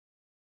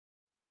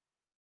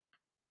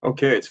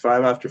Okay, it's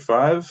 5 after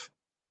 5.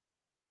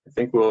 I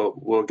think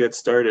we'll get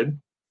started.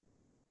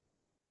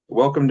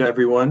 Welcome to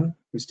everyone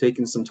who's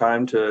taken some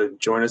time to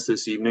join us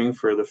this evening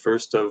for the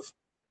first of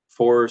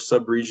 4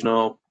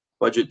 sub-regional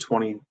budget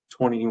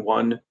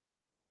 2021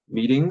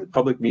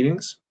 public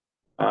meetings.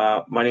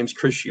 My name is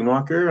Chris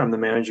Schumacher. I'm the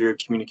manager of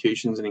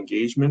communications and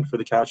engagement for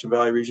the Cowichan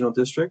Valley Regional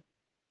District.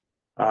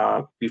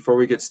 Before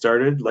we get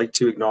started, I'd like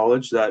to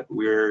acknowledge that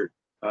we're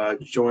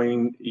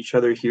joining each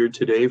other here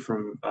today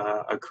from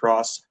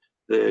across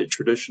the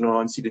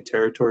traditional unceded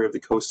territory of the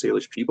Coast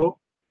Salish people.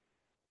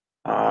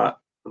 I'd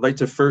like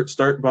to first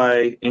start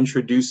by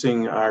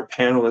introducing our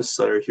panelists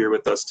that are here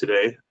with us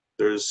today.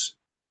 There's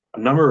a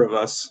number of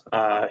us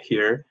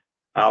here.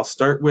 I'll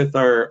start with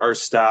our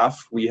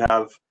staff. We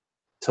have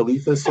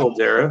Talitha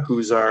Soldera,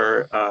 who's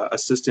our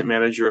Assistant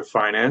Manager of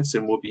Finance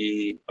and will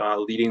be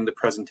leading the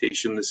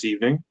presentation this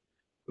evening.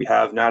 We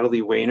have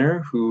Natalie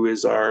Wayner, who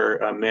is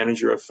our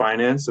Manager of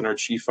Finance and our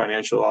Chief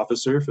Financial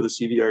Officer for the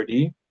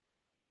CVRD.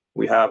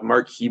 We have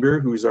Mark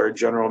Heber, who's our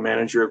General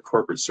Manager of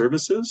Corporate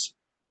Services.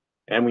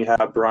 And we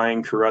have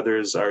Brian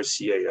Carruthers, our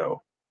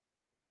CAO.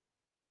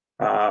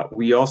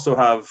 We also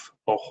have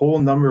a whole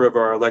number of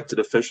our elected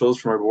officials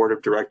from our Board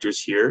of Directors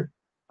here.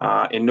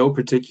 In no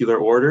particular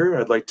order,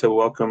 I'd like to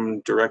welcome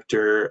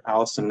Director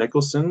Allison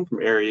Nicholson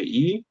from Area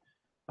E,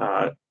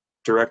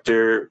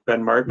 Director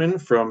Ben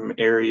Martman from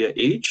Area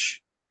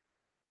H,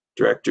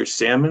 Director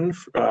Salmon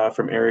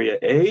from Area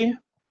A,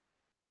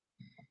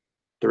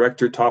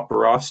 Director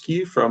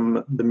Toporowski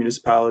from the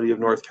Municipality of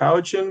North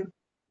Cowichan,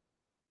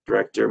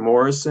 Director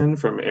Morrison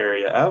from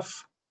Area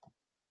F,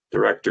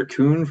 Director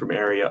Kuhn from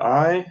Area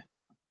I,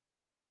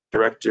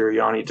 Director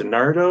Yanni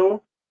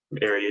DiNardo from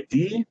Area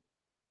D,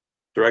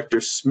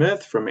 Director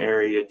Smith from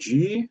Area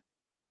G,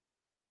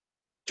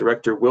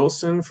 Director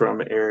Wilson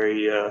from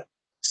Area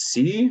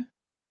C,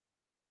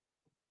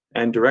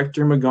 and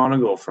Director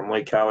McGonigal from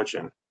Lake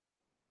Cowichan.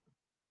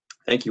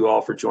 Thank you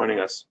all for joining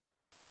us.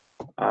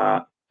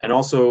 And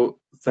also,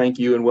 thank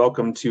you and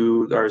welcome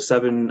to our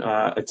 7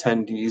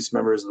 attendees,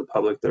 members of the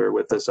public that are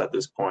with us at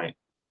this point.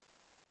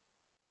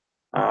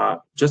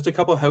 Just a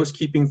couple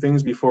housekeeping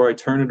things before I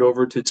turn it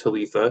over to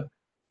Talitha.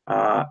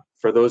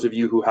 For those of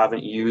you who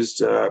haven't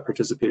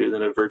participated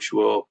in a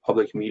virtual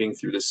public meeting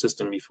through the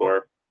system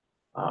before,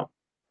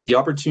 the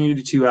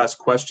opportunity to ask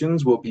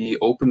questions will be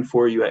open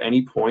for you at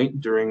any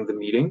point during the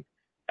meeting,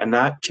 and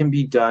that can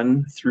be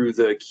done through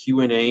the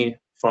Q&A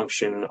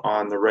function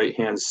on the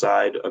right-hand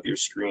side of your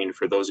screen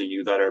for those of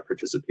you that are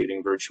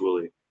participating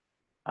virtually.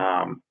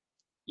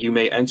 You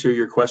may enter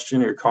your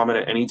question or comment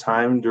at any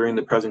time during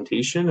the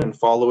presentation, and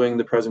following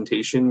the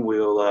presentation,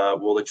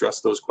 we'll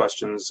address those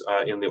questions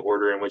in the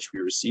order in which we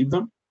receive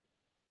them.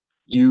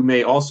 You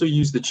may also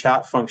use the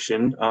chat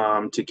function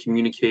to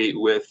communicate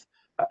with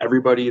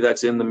everybody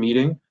that's in the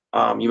meeting.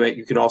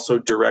 You can also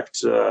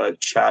direct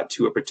chat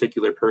to a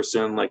particular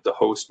person, like the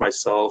host,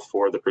 myself,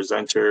 or the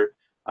presenter.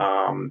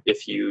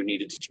 If you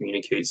needed to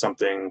communicate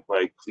something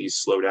like please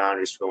slow down,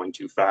 you're going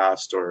too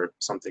fast, or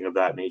something of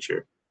that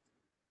nature.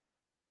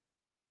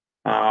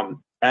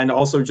 And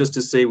also just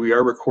to say, we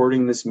are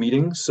recording this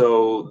meeting,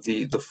 so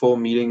the full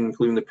meeting,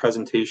 including the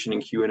presentation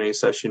and Q&A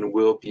session,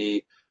 will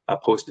be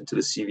posted to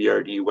the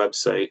CVRD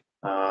website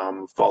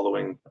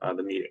following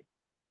the meeting.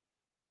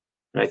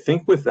 And I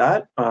think with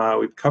that,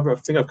 I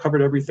think I've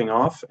covered everything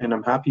off, and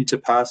I'm happy to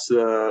pass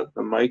the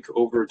mic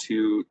over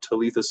to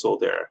Talitha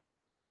Soldera.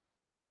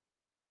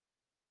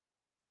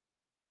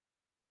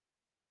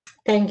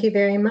 Thank you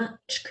very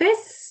much,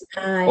 Chris.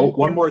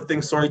 One more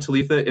thing, sorry,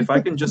 Talitha, if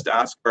I can just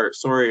ask our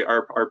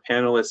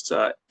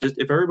panelists, just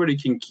if everybody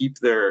can keep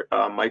their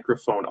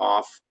microphone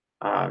off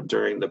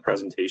during the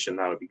presentation,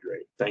 that would be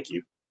great. Thank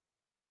you.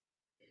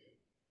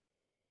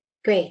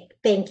 Great,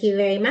 thank you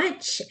very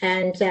much,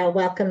 and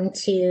welcome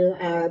to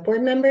our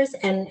board members,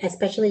 and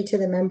especially to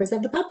the members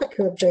of the public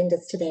who have joined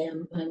us today.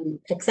 I'm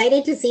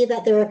excited to see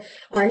that there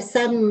are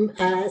some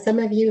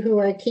of you who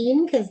are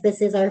keen, because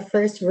this is our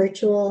first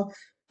virtual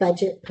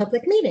budget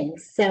public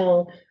meetings.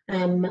 So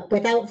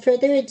without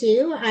further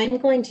ado, I'm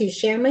going to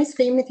share my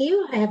screen with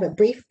you. I have a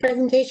brief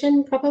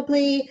presentation,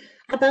 probably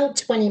about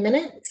 20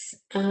 minutes,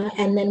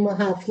 and then we'll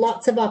have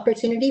lots of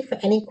opportunity for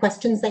any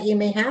questions that you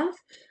may have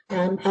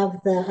of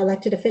the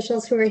elected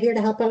officials who are here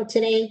to help out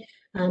today,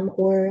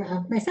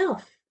 or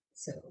myself.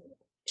 So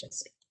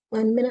just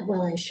 1 minute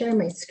while I share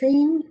my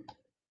screen.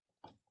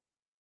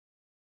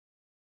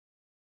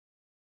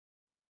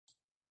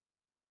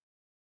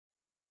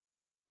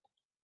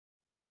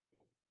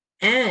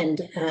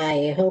 And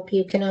I hope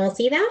you can all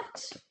see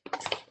that.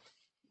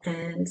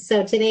 And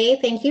so today,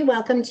 thank you.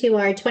 Welcome to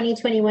our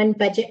 2021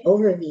 budget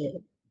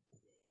overview.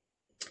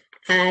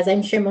 As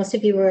I'm sure most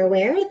of you are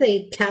aware,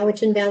 the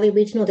Cowichan Valley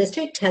Regional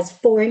District has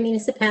 4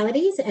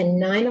 municipalities and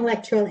 9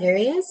 electoral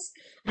areas.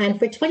 And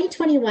for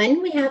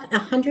 2021, we have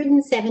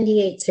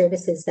 178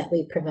 services that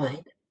we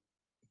provide.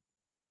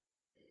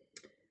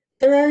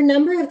 There are a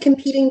number of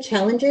competing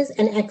challenges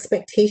and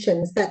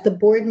expectations that the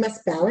board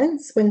must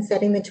balance when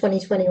setting the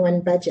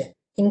 2021 budget,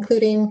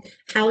 including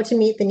how to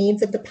meet the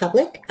needs of the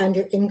public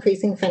under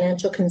increasing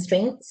financial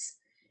constraints,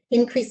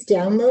 increased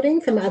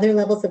downloading from other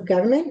levels of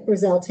government,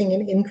 resulting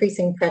in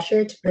increasing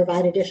pressure to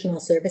provide additional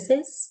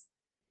services,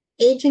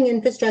 aging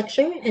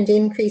infrastructure and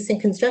increasing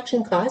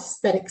construction costs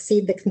that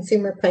exceed the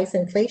consumer price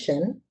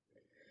inflation,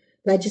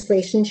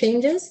 legislation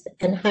changes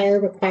and higher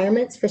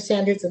requirements for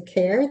standards of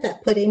care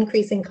that put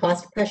increasing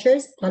cost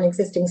pressures on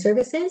existing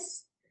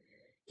services,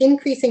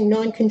 increasing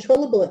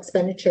non-controllable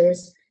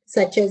expenditures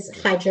such as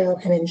hydro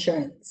and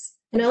insurance.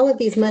 And all of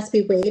these must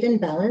be weighed and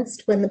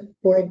balanced when the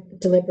board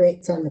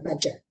deliberates on the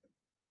budget.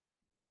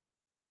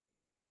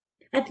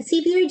 At the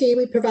CVRD,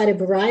 we provide a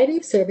variety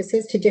of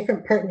services to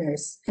different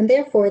partners, and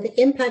therefore the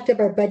impact of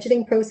our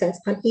budgeting process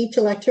on each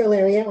electoral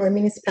area or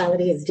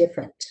municipality is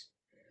different.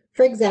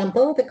 For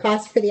example, the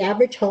cost for the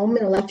average home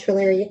in electoral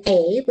area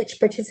A, which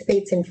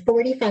participates in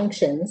 40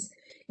 functions,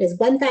 is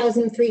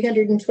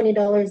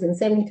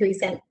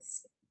 $1,320.73.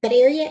 But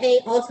Area A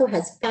also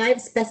has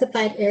 5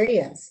 specified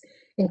areas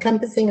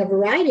encompassing a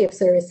variety of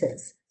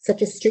services,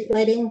 such as street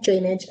lighting,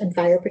 drainage, and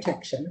fire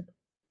protection.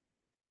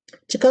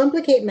 To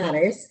complicate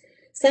matters,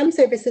 some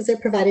services are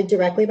provided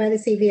directly by the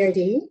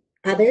CVRD,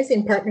 others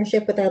in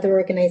partnership with other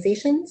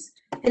organizations,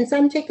 and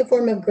some take the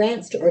form of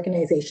grants to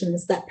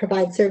organizations that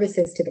provide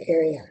services to the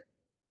area.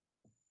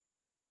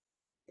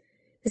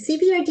 The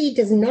CVRD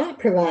does not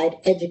provide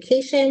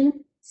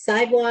education,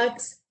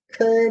 sidewalks,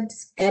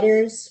 curbs,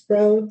 gutters,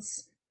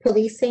 roads,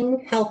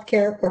 policing,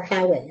 healthcare, or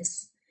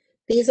highways.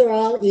 These are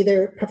all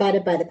either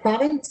provided by the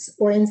province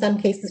or in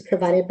some cases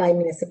provided by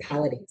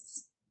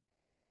municipalities.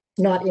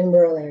 Not in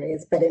rural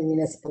areas, but in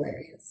municipal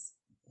areas.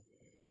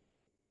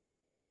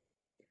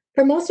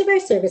 For most of our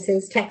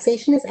services,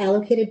 taxation is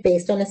allocated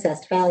based on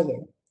assessed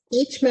value.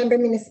 Each member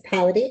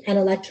municipality and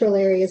electoral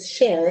area's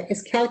share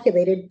is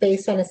calculated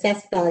based on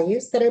assessed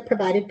values that are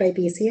provided by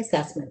BC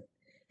Assessment.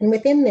 And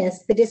within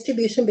this, the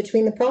distribution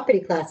between the property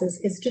classes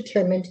is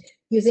determined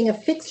using a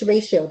fixed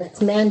ratio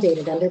that's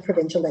mandated under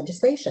provincial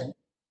legislation.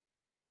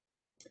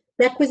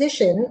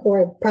 Requisition,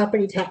 or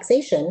property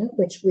taxation,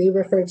 which we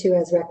refer to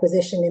as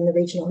requisition in the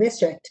regional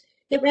district,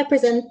 it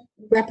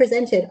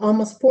represented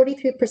almost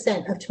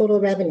 43% of total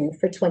revenue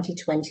for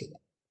 2020.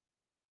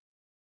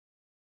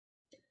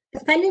 The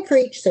funding for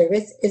each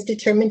service is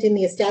determined in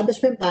the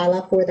establishment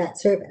bylaw for that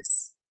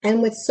service.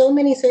 And with so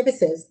many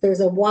services,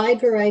 there's a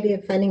wide variety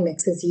of funding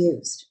mixes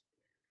used.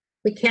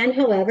 We can,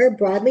 however,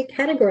 broadly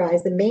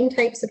categorize the main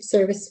types of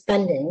service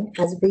funding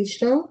as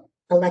regional,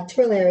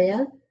 electoral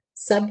area,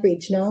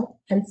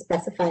 sub-regional, and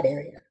specified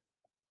area.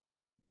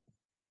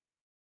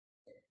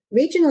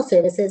 Regional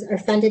services are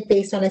funded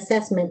based on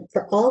assessment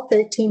for all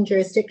 13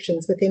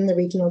 jurisdictions within the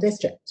regional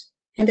district,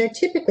 and are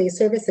typically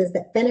services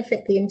that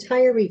benefit the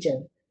entire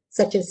region,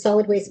 such as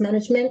solid waste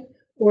management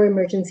or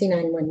emergency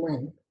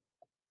 911.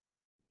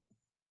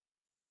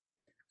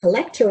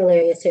 Electoral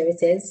area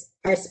services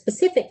are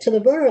specific to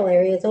the rural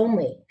areas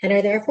only and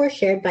are therefore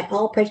shared by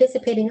all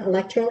participating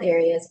electoral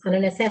areas on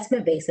an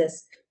assessment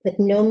basis with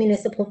no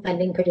municipal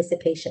funding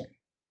participation.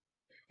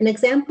 An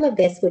example of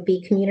this would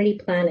be community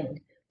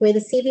planning, where the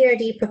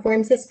CVRD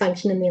performs this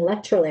function in the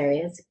electoral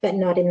areas, but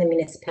not in the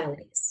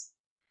municipalities.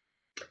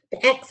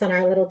 The X on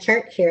our little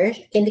chart here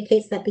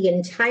indicates that the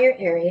entire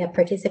area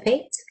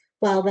participates,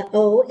 while the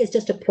O is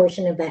just a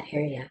portion of that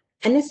area.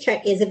 And this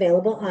chart is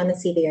available on the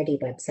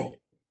CVRD website.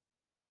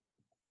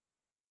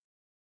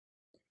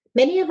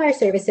 Many of our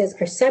services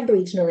are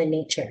sub-regional in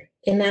nature,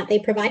 in that they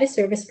provide a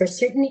service for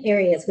certain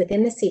areas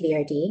within the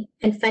CVRD,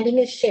 and funding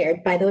is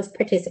shared by those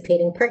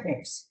participating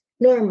partners,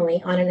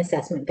 normally on an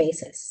assessment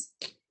basis.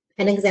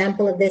 An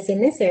example of this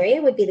in this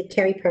area would be the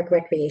Kerry Park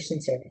Recreation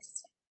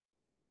Service.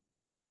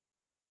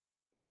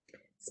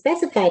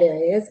 Specified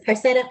areas are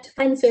set up to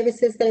fund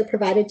services that are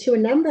provided to a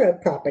number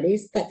of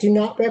properties that do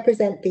not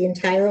represent the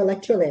entire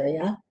electoral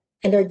area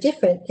and are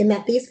different in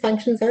that these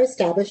functions are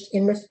established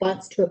in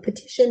response to a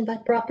petition by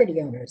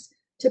property owners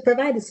to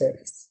provide the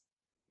service.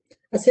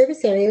 A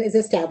service area is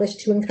established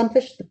to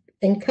encompass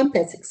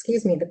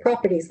the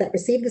properties that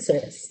receive the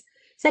service,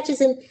 such as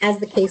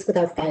the case with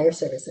our fire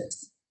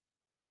services.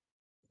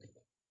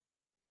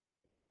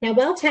 Now,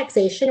 while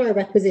taxation or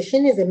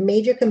requisition is a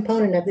major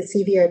component of the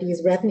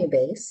CVRD's revenue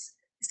base,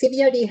 the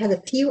CVRD has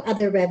a few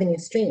other revenue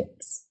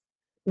streams.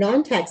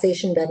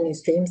 Non-taxation revenue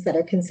streams that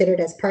are considered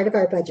as part of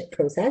our budget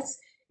process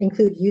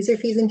include user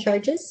fees and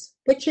charges,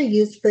 which are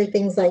used for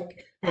things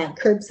like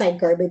curbside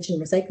garbage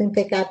and recycling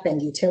pickup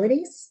and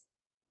utilities.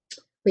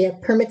 We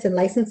have permits and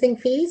licensing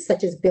fees,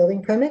 such as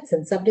building permits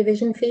and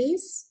subdivision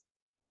fees.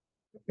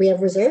 We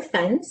have reserve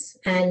funds,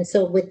 and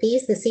so with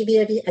these, the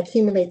CVRD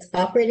accumulates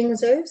operating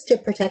reserves to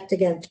protect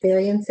against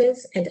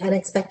variances and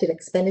unexpected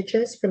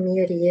expenditures from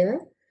year to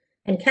year,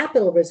 and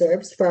capital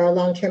reserves for our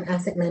long-term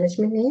asset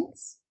management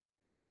needs.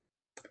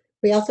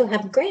 We also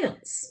have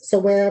grants, so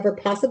wherever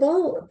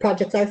possible,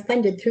 projects are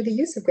funded through the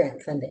use of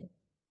grant funding.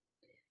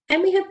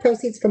 And we have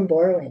proceeds from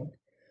borrowing.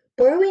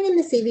 Borrowing in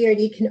the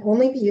CVRD can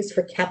only be used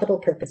for capital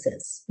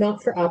purposes,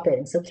 not for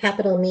operating, so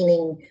capital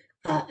meaning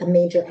a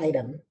major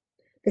item.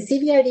 The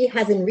CVRD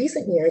has in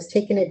recent years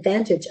taken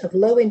advantage of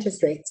low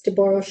interest rates to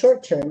borrow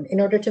short-term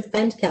in order to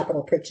fund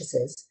capital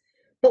purchases,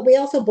 but we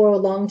also borrow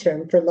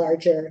long-term for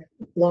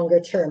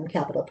longer-term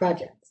capital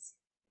projects.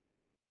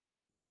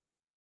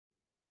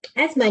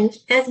 As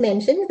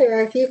mentioned, there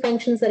are a few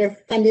functions that are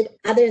funded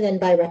other than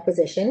by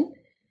requisition,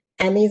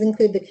 and these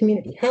include the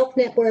Community Health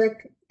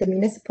Network, the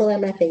Municipal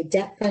MFA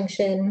Debt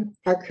Function,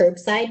 our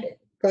curbside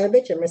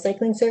garbage and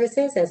recycling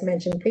services, as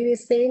mentioned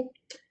previously,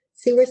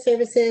 sewer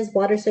services,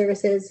 water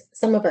services,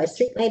 some of our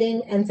street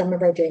lighting, and some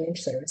of our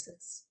drainage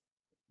services.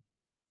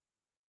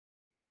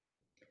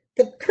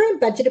 The current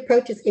budget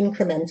approach is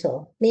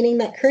incremental, meaning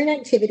that current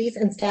activities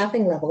and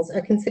staffing levels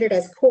are considered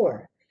as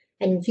core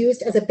and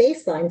used as a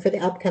baseline for the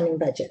upcoming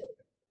budget.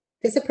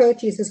 This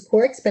approach uses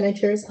core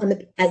expenditures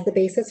as the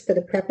basis for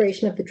the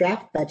preparation of the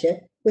draft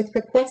budget, with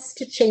requests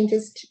to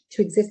changes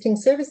to existing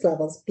service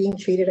levels being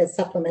treated as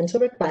supplemental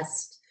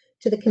requests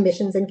to the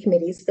commissions and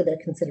committees for their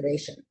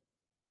consideration.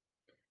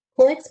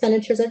 Core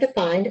expenditures are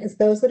defined as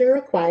those that are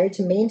required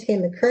to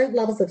maintain the current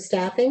levels of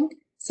staffing,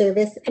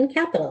 service, and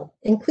capital,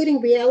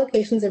 including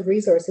reallocations of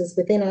resources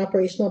within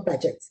operational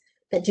budgets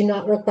that do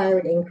not require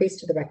an increase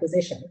to the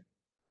requisition.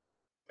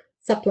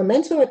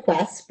 Supplemental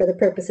requests for the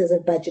purposes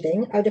of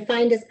budgeting are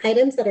defined as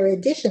items that are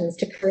additions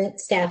to current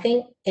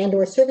staffing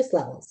and/or service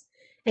levels,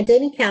 and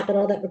any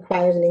capital that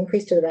requires an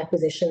increase to the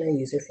requisition or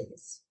user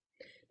fees.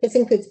 This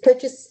includes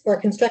purchase or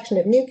construction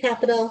of new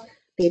capital,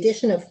 the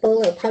addition of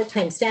full or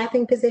part-time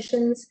staffing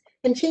positions,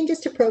 and changes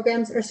to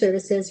programs or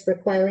services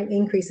requiring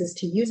increases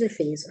to user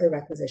fees or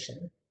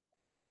requisition.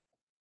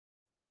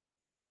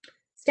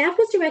 Staff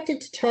was directed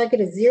to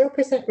target a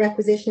 0%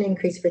 requisition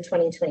increase for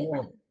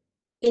 2021.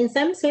 In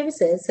some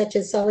services, such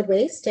as solid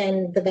waste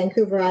and the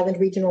Vancouver Island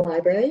Regional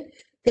Library,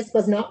 this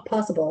was not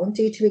possible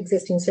due to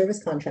existing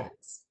service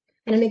contracts,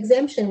 and an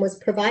exemption was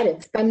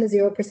provided from the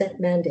 0%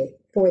 mandate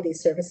for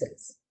these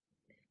services.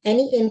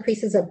 Any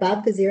increases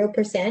above the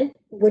 0%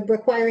 would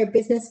require a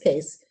business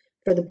case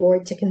for the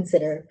board to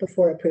consider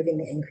before approving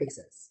the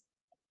increases.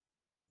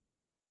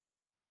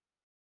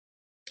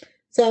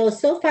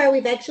 So far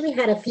we've actually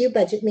had a few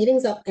budget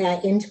meetings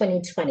in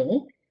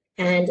 2020,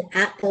 and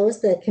at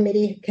those the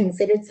committee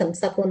considered some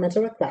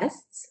supplemental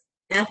requests.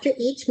 After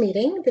each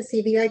meeting, the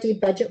CVRD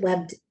budget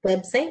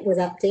website was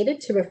updated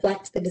to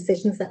reflect the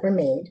decisions that were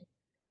made.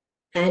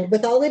 And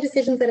with all the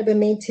decisions that have been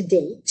made to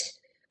date,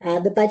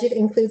 the budget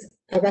includes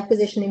a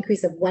requisition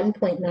increase of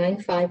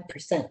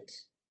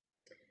 1.95%.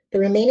 The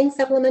remaining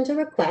supplemental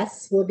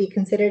requests will be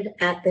considered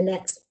at the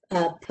next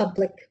the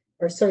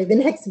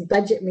next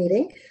budget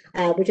meeting,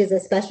 which is a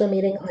special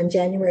meeting on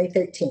January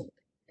 13th.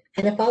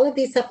 And if all of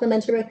these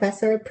supplemental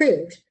requests are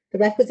approved, the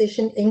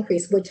requisition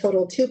increase would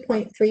total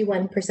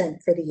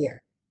 2.31% for the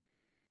year.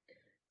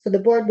 So the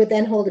board would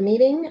then hold a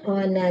meeting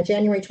on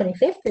January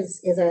 25th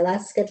is our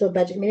last scheduled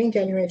budget meeting,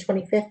 January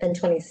 25th and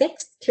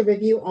 26th, to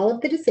review all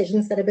of the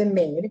decisions that have been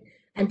made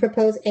and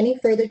propose any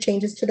further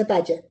changes to the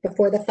budget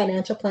before the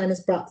financial plan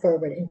is brought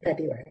forward in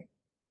February.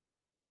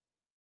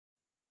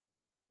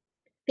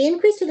 The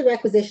increase to the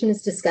requisition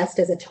is discussed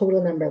as a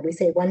total number. We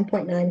say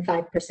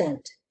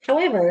 1.95%.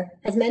 However,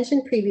 as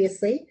mentioned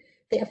previously,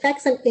 the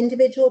effects on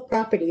individual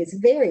properties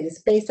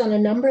varies based on a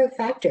number of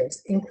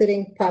factors,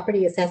 including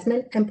property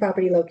assessment and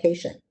property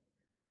location.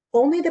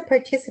 Only the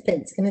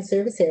participants in a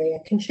service area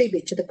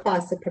contribute to the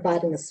cost of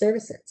providing the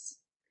services.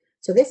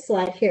 So this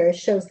slide here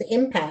shows the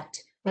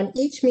impact on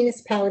each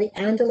municipality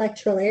and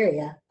electoral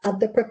area of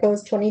the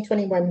proposed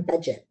 2021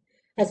 budget,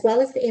 as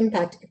well as the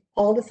impact if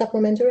all the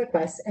supplemental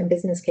requests and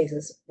business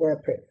cases were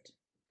approved.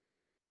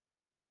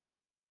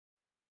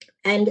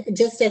 And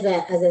just as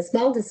a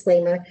small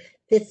disclaimer,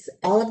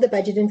 all of the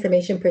budget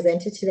information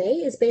presented today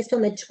is based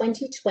on the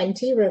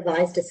 2020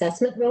 revised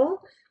assessment roll,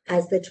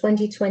 as the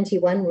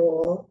 2021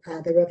 roll,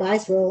 the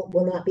revised roll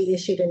will not be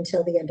issued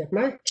until the end of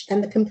March,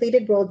 and the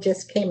completed roll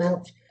just came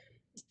out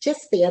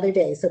just the other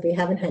day, so we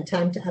haven't had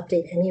time to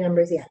update any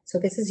numbers yet. So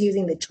this is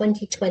using the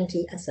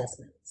 2020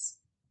 assessments.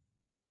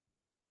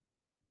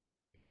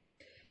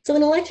 So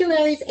in electoral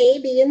areas A,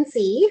 B, and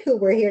C, who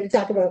we're here to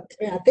talk about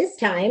at this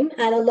time,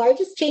 the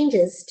largest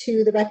changes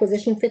to the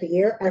requisition for the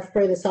year are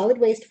for the solid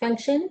waste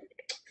function,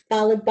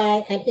 followed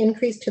by an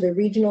increase to the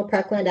regional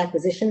parkland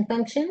acquisition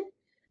function,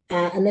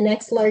 and the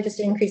next largest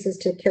increase is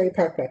to Kerry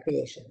Park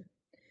Recreation.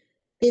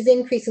 These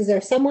increases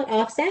are somewhat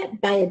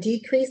offset by a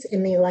decrease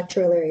in the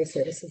electoral area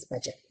services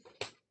budget.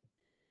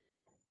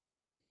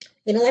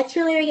 In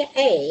electoral area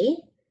A,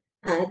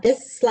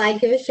 this slide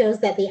here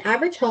shows that the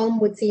average home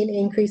would see an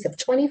increase of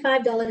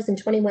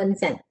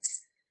 $25.21.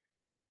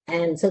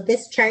 And so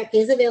this chart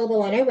is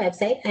available on our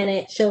website, and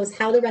it shows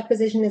how the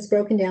requisition is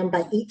broken down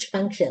by each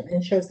function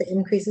and shows the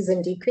increases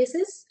and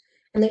decreases.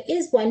 And there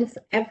is one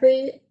for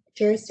every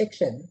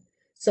jurisdiction.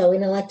 So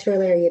in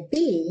electoral area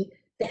B,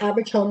 the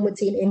average home would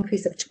see an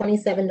increase of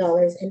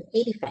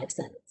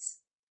 $27.85.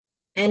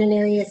 And in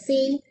area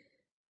C,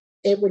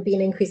 it would be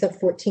an increase of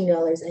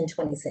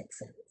 $14.26.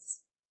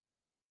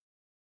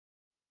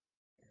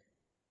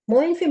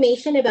 More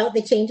information about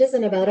the changes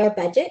and about our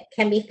budget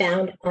can be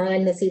found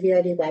on the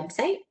CVRD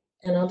website,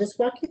 and I'll just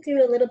walk you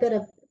through a little bit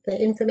of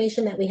the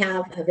information that we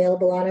have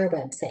available on our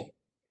website.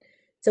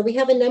 So we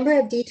have a number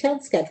of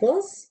detailed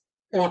schedules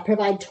that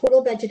provide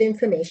total budget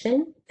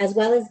information, as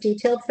well as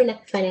detailed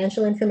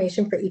financial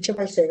information for each of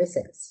our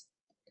services.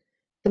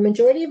 The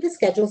majority of the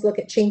schedules look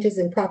at changes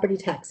in property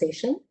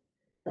taxation,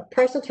 but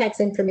parcel tax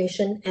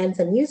information and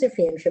some user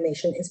fee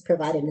information is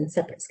provided in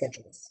separate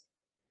schedules.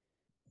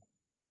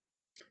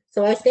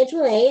 So our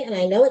Schedule A, and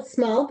I know it's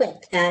small,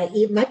 but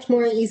much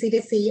more easy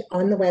to see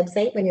on the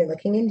website when you're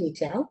looking in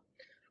detail.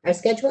 Our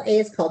Schedule A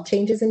is called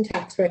Changes in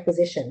Tax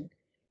Requisition,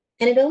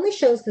 and it only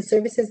shows the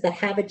services that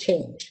have a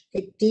change.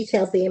 It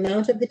details the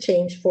amount of the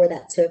change for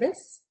that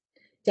service.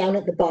 Down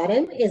at the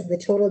bottom is the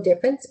total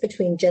difference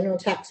between general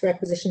tax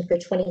requisition for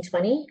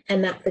 2020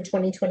 and that for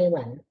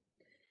 2021.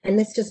 And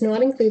this does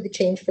not include the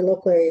change for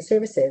local area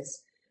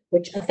services,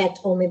 which affect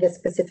only the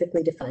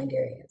specifically defined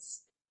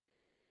areas.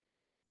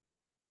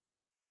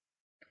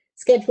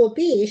 Schedule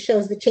B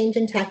shows the change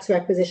in tax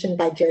requisition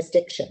by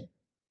jurisdiction.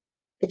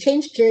 The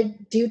change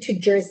due to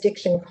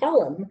jurisdiction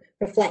column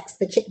reflects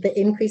the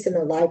increase in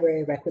the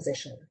library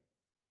requisition.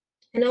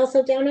 And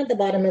also down at the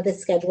bottom of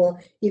this schedule,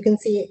 you can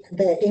see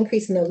the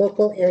increase in the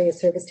local area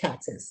service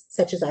taxes,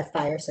 such as our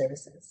fire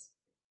services.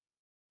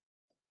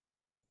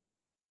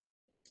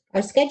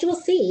 Our Schedule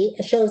C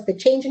shows the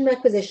change in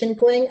requisition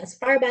going as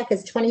far back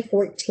as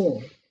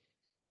 2014.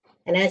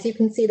 And as you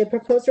can see, the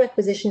proposed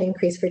requisition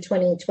increase for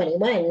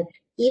 2021,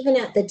 even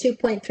at the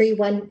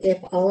 2.31, if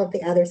all of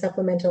the other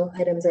supplemental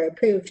items are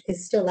approved,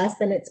 is still less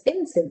than it's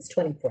been since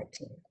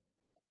 2014.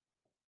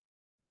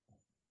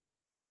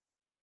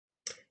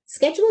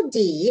 Schedule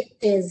D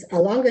is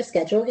a longer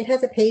schedule. It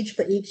has a page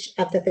for each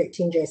of the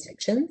 13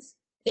 jurisdictions.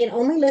 It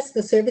only lists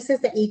the services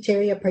that each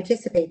area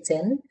participates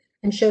in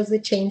and shows the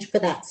change for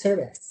that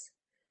service.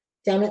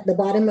 Down at the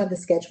bottom of the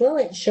schedule,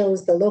 it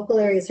shows the local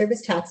area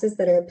service taxes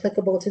that are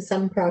applicable to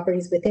some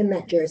properties within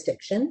that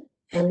jurisdiction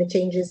and the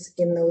changes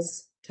in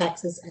those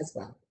taxes as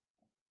well.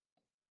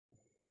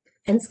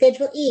 And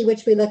Schedule E,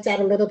 which we looked at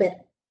a little bit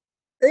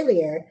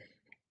earlier,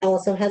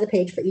 also has a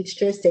page for each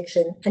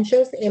jurisdiction and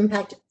shows the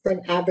impact for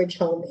an average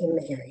home in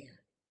the area.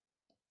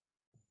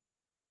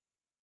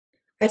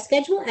 Our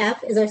Schedule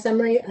F is our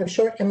summary of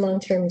short and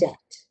long-term debt.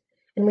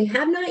 And we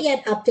have not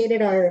yet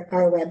updated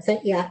our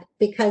website yet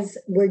because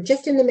we're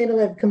just in the middle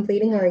of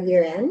completing our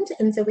year end.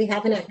 And so we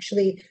haven't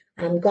actually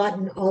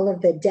gotten all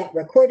of the debt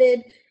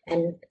recorded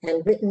and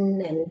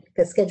written and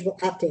the schedule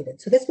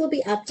updated. So this will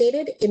be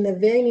updated in the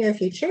very near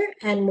future,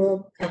 and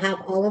we'll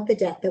have all of the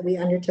debt that we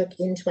undertook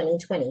in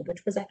 2020,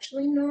 which was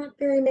actually not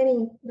very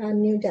many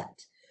new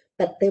debt,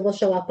 but they will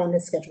show up on the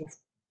schedule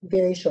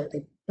very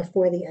shortly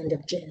before the end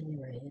of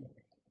January.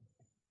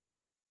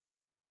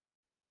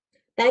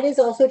 That is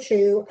also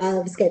true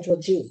of Schedule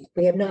G.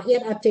 We have not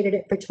yet updated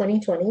it for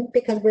 2020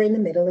 because we're in the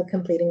middle of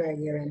completing our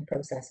year-end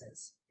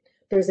processes.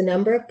 There's a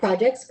number of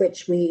projects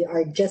which we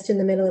are just in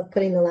the middle of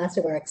putting the last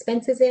of our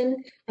expenses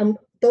in.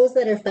 Those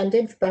that are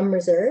funded from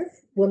reserve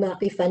will not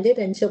be funded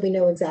until we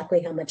know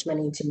exactly how much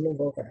money to move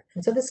over.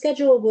 And so the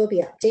schedule will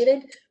be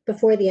updated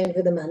before the end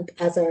of the month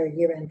as our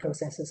year-end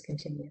processes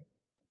continue.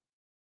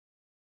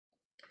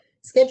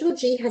 Schedule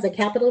G has a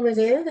capital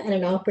reserve and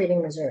an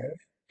operating reserve.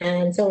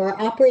 And so our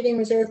operating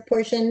reserve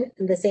portion,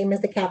 the same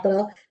as the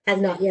capital, has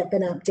not yet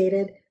been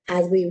updated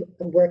as we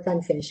work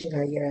on finishing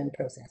our year-end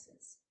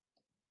processes.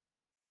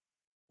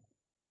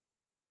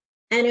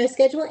 And our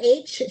Schedule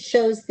H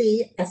shows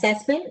the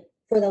assessment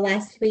for the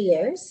last 3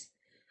 years.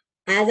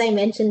 As I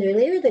mentioned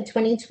earlier, the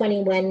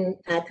 2021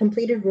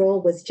 completed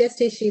roll was just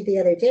issued the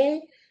other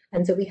day,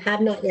 and so we have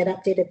not yet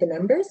updated the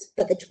numbers,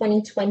 but the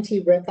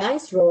 2020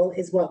 revised roll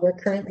is what we're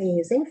currently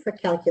using for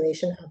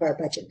calculation of our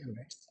budget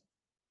numbers.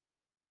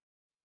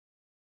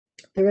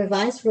 The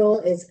revised roll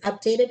is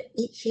updated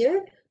each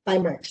year by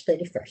March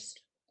 31st.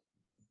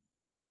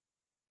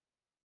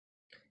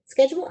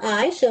 Schedule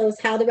I shows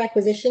how the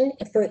requisition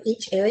for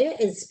each area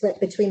is split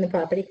between the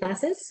property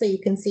classes. So you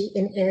can see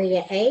in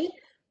Area A,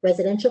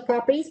 residential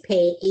properties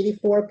pay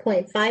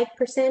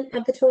 84.5%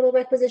 of the total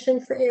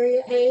requisition for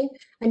Area A,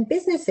 and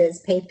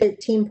businesses pay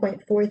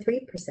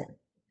 13.43%.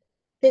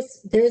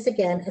 There is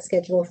again a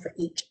schedule for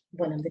each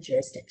one of the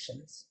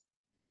jurisdictions.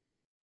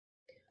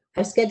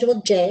 Our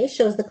Schedule J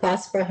shows the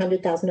cost for a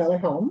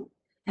 $100,000 home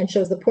and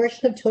shows the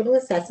portion of total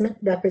assessment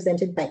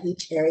represented by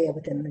each area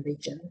within the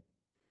region.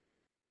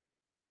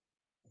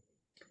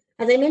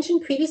 As I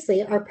mentioned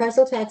previously, our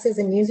parcel taxes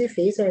and user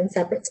fees are in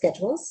separate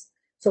schedules.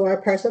 So our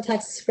parcel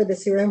taxes for the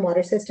sewer and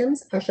water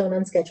systems are shown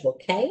on Schedule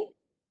K,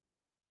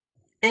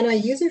 and our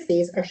user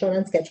fees are shown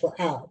on Schedule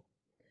L.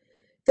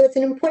 So it's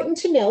important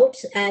to note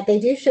they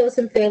do show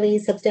some fairly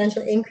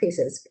substantial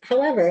increases.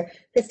 However,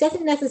 this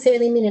doesn't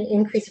necessarily mean an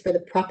increase for the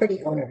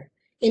property owner.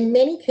 In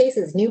many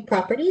cases, new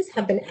properties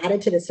have been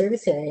added to the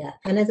service area,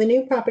 and as a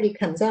new property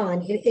comes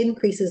on, it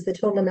increases the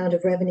total amount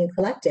of revenue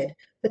collected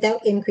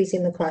without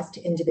increasing the cost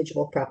to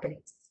individual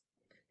properties.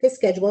 This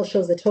schedule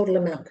shows the total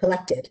amount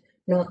collected,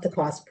 not the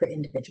cost per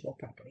individual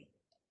property.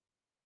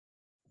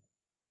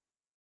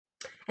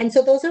 And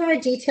so those are our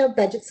detailed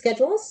budget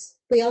schedules.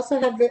 We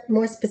also have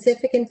more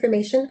specific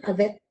information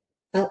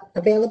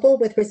available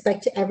with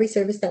respect to every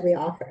service that we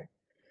offer.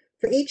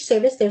 For each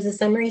service, there's a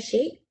summary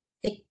sheet,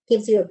 It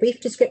gives you a brief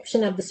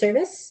description of the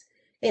service.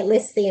 It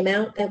lists the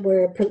amount that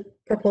we're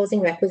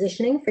proposing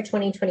requisitioning for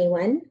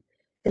 2021,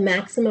 the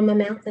maximum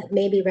amount that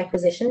may be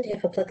requisitioned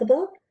if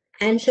applicable,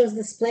 and shows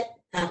the split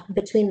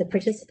between the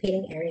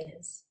participating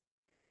areas.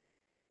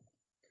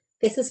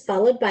 This is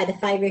followed by the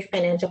 5-year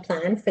financial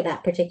plan for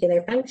that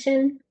particular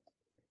function.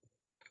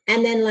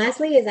 And then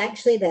lastly is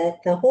actually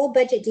the whole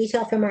budget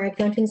detail from our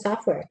accounting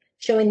software,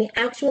 showing the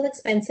actual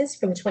expenses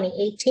from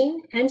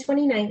 2018 and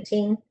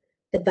 2019,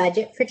 the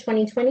budget for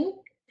 2020,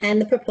 and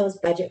the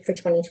proposed budget for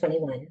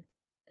 2021.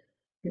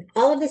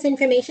 All of this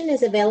information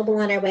is available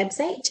on our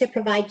website to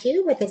provide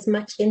you with as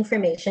much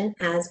information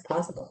as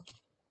possible.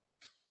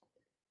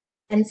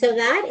 And so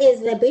that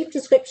is the brief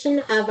description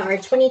of our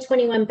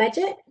 2021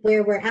 budget,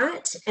 where we're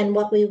at, and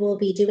what we will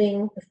be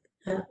doing,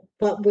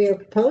 what we're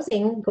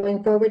proposing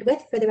going forward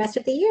with for the rest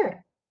of the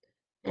year.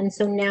 And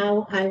so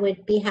now I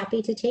would be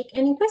happy to take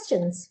any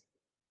questions.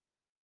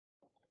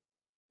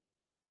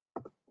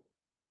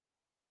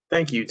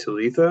 Thank you,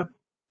 Talitha.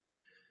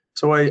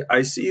 So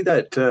I see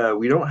that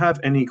we don't have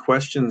any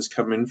questions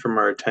come in from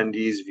our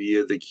attendees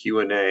via the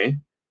Q&A,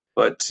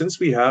 but since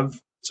we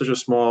have such a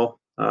small,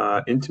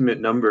 intimate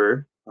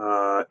number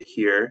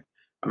here,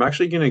 I'm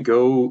actually going to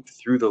go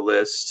through the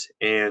list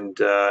and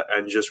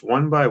just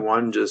one by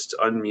one just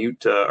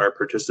unmute our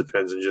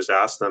participants and just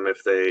ask them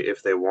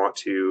if they want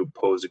to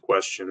pose a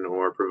question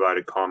or provide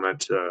a comment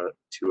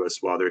to us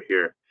while they're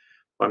here.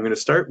 I'm going to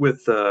start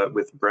with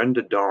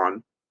Brenda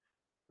Dawn.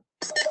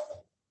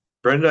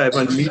 Brenda, I've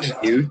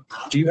unmuted you.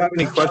 Do you have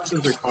any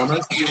questions or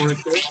comments that you want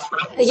to share?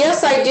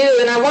 Yes, I do.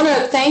 And I want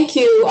to thank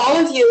you, all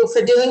of you,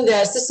 for doing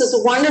this. This is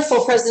a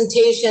wonderful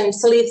presentation,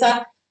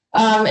 Talitha.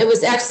 It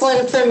was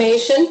excellent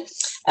information.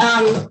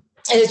 And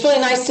it's really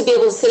nice to be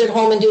able to sit at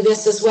home and do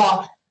this as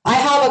well. I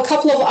have a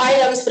couple of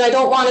items, but I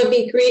don't want to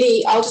be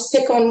greedy. I'll just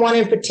pick on one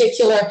in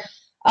particular.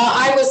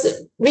 I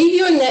was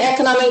reviewing the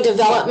economic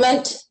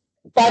development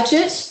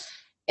budget,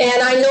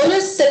 and I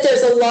noticed that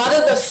there's a lot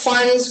of the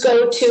funds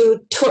go to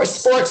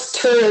sports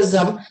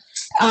tourism,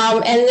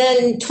 and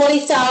then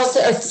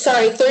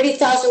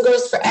 30,000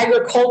 goes for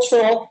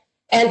agricultural,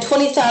 and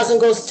 20,000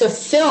 goes to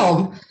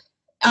film,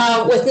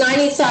 with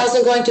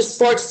 90,000 going to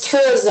sports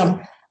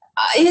tourism.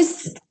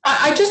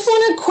 I just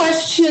want to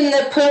question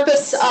the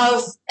purpose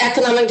of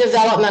economic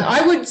development.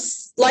 I would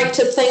like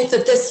to think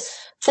that this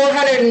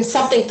 $400 and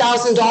something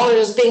thousand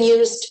is being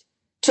used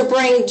to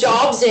bring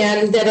jobs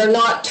in that are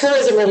not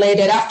tourism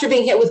related. After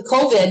being hit with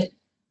COVID,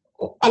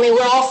 I mean,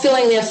 we're all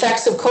feeling the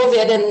effects of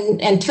COVID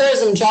and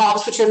tourism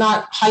jobs, which are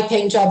not high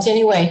paying jobs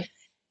anyway.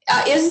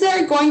 Is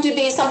there going to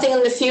be something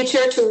in the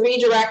future to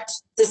redirect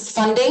this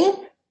funding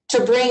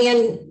to bring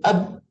in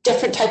a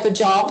different type of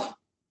job?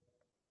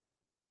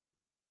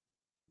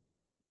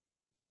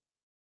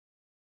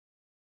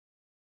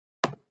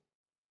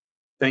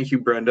 Thank you,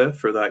 Brenda,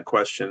 for that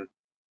question.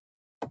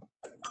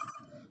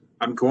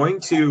 I'm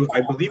going to,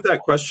 I believe that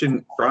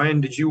question,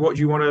 Brian, do you want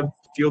to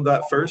field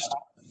that first?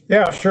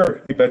 Yeah,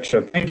 sure. You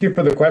betcha. Thank you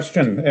for the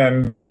question.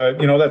 And,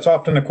 that's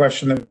often a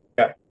question that we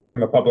get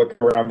from the public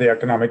around the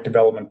economic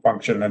development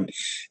function.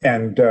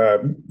 And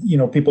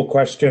people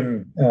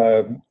question,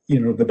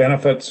 the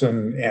benefits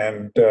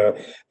and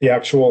the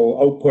actual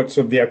outputs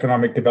of the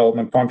economic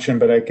development function.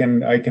 But I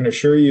can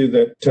assure you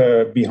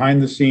that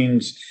behind the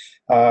scenes,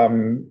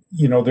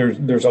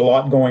 there's a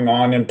lot going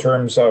on in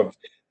terms of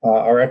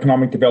our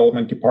economic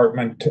development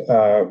department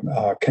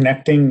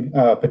connecting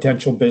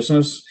potential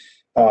business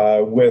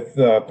with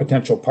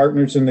potential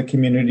partners in the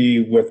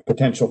community, with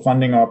potential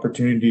funding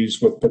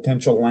opportunities, with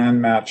potential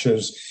land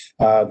matches,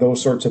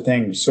 those sorts of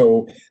things.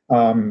 So,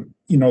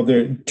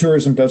 the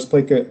tourism does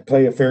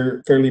play a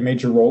fairly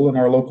major role in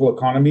our local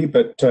economy,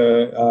 but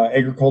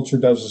agriculture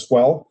does as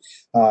well.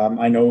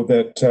 I know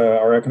that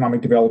our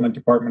economic development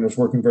department is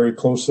working very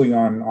closely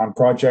on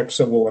projects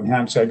that will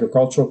enhance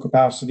agricultural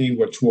capacity,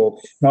 which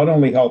will not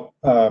only help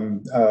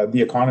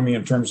the economy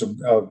in terms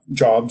of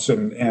jobs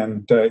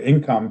and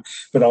income,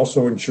 but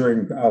also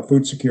ensuring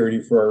food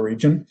security for our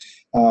region.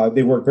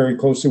 They work very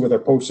closely with our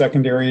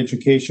post-secondary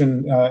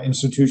education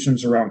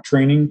institutions around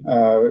training,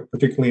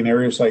 particularly in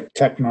areas like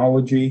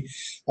technology.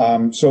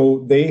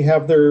 So they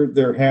have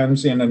their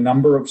hands in a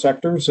number of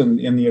sectors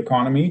in the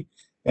economy,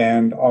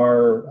 and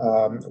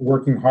are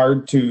working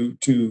hard to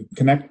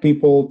connect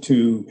people,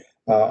 to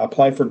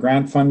apply for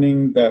grant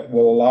funding that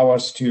will allow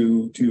us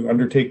to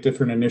undertake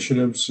different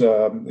initiatives.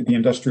 The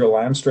industrial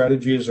land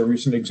strategy is a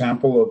recent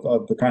example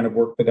of the kind of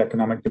work that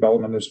economic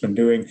development has been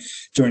doing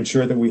to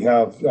ensure that we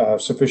have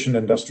sufficient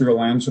industrial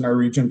lands in our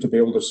region to be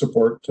able to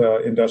support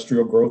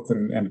industrial growth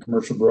and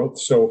commercial growth.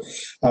 So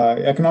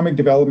economic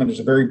development is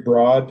a very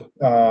broad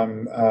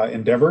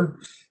endeavor.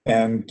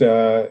 And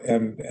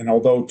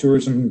although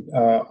tourism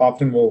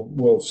often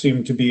will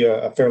seem to be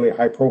a fairly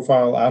high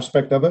profile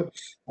aspect of it,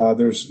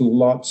 there's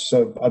lots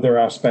of other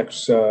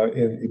aspects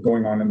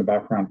going on in the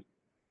background.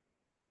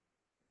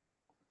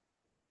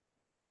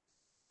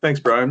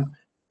 Thanks, Brian.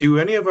 Do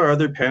any of our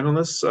other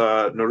panelists,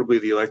 notably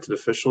the elected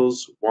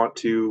officials, want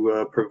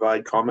to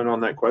provide comment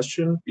on that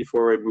question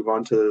before I move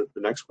on to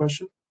the next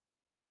question?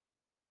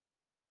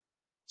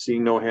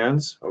 Seeing no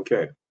hands?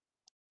 Okay.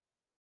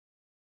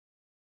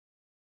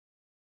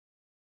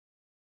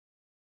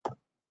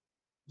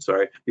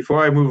 Sorry. Before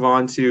I move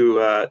on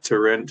to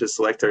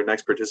select our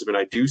next participant,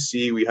 I do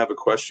see we have a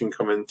question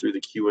coming through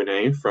the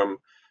Q&A from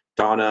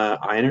Donna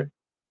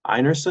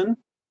Einerson.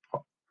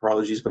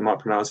 Apologies if I'm not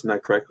pronouncing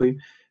that correctly.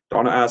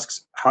 Donna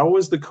asks, how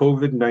was the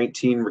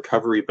COVID-19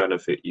 recovery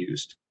benefit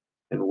used,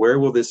 and where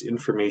will this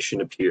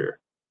information appear?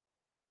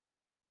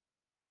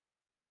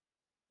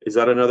 Is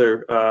that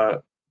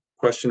another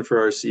question for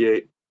our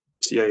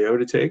CIO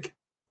to take?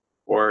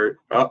 Or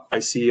I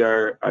see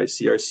our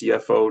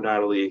CFO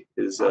Natalie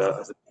is.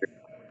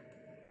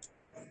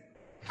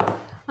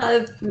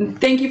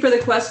 Thank you for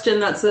the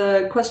question. That's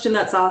a question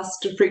that's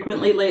asked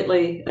frequently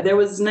lately. There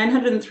was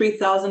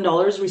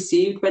 $903,000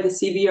 received by the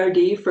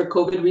CVRD for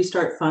COVID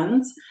restart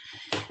funds,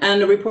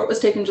 and a report was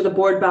taken to the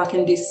board back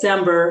in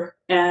December.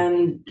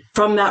 And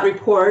from that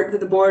report,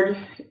 the board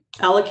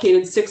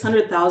allocated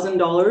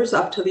 $600,000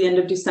 up to the end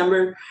of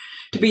December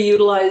to be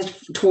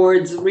utilized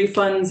towards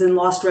refunds and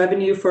lost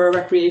revenue for our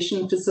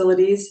recreation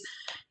facilities,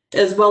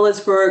 as well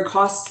as for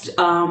cost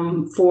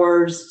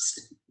for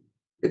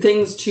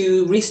things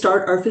to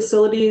restart our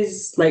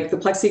facilities, like the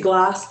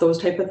plexiglass, those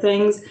type of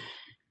things,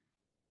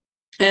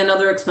 and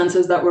other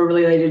expenses that were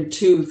related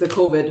to the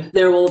COVID.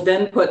 There will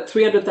then put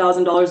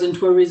 $300,000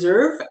 into a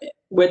reserve,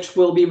 which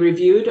will be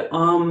reviewed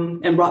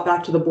and brought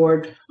back to the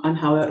board on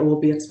how it will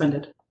be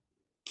expended.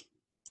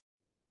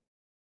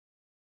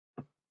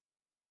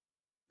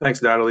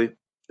 Thanks, Natalie.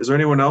 Is there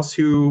anyone else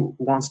who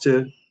wants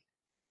to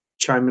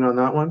chime in on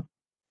that one?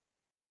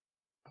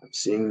 I'm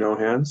seeing no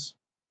hands.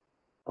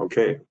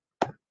 Okay.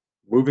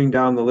 Moving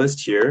down the list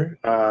here,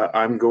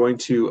 I'm going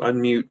to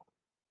unmute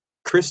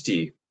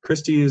Christy.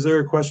 Christy, is there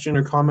a question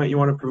or comment you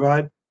want to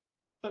provide?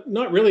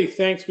 Not really,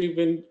 thanks. We've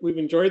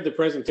enjoyed the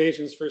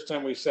presentations. First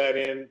time we sat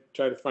in,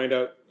 tried to find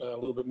out a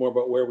little bit more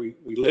about where we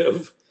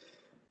live,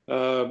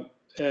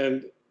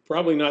 and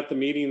probably not the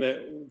meeting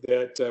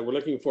that we're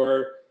looking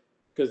for,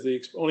 because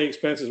the only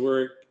expenses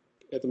we're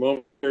at the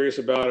moment curious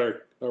about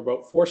are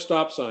about 4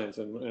 stop signs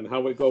and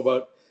how we go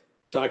about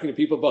talking to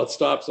people about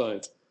stop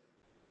signs.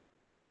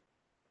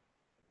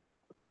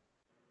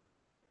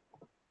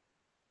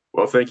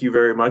 Well, thank you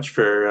very much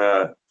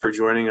for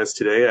joining us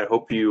today. I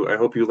hope you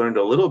learned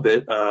a little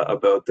bit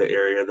about the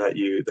area that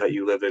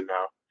you live in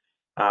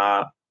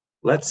now.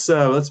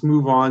 Let's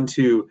move on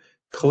to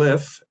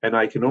Cliff, and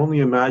I can only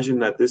imagine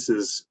that this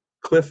is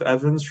Cliff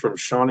Evans from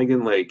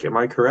Shawnigan Lake. Am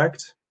I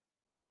correct?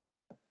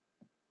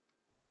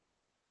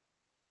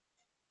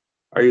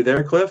 Are you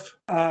there, Cliff?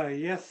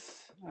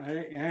 Yes,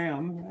 I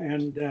am.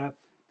 And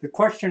the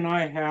question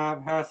I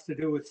have has to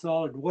do with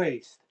solid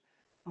waste.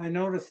 I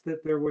noticed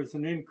that there was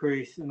an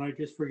increase, and I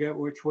just forget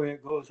which way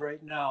it goes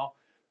right now,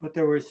 but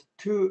there was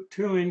two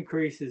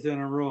increases in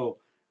a row.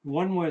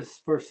 One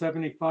was for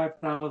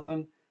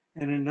 75,000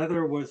 and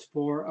another was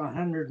for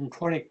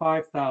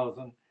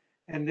 125,000.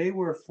 And they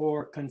were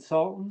for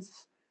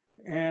consultants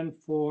and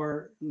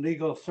for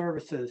legal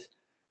services.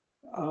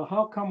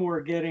 How come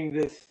we're getting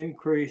this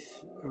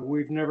increase?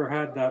 We've never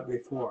had that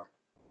before.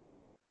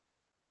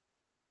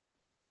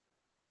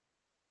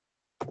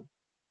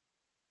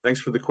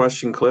 Thanks for the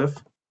question, Cliff.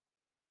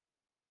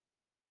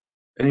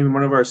 Any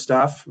one of our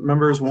staff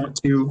members want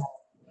to?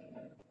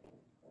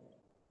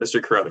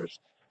 Mr. Carruthers.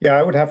 Yeah,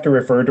 I would have to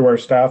refer to our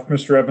staff,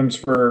 Mr. Evans,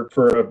 for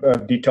a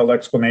detailed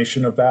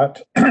explanation of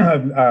that.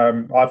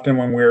 Often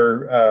when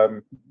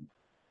we're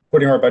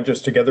putting our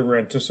budgets together, we're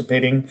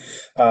anticipating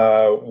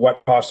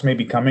what costs may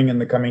be coming in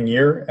the coming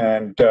year,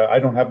 and I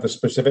don't have the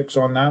specifics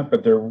on that,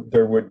 but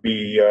there would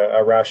be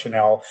a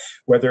rationale,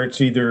 whether it's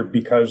either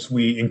because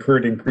we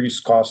incurred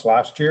increased costs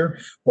last year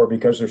or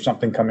because there's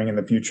something coming in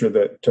the future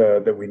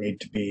that we need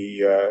to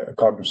be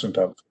cognizant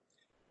of.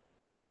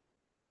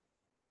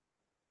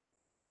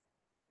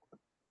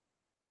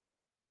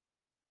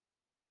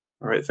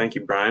 All right, thank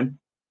you, Brian.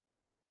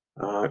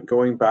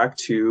 Going back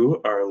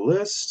to our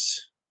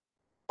list.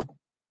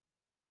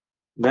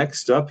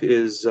 Next up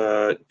is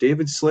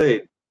David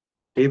Slade.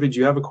 David, do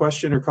you have a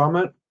question or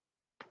comment?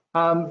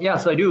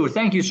 Yes, I do.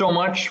 Thank you so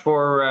much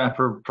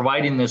for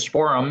providing this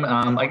forum.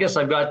 I guess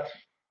I've got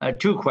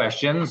 2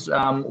 questions.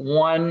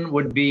 One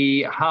would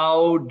be,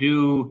 how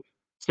do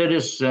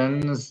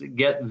citizens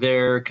get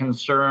their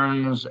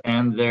concerns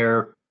and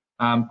their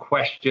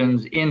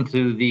questions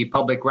into the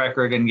public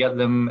record and get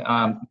them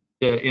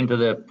into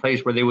the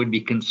place where they would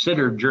be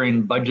considered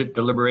during budget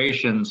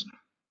deliberations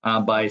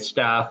by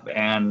staff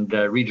and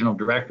regional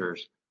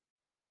directors?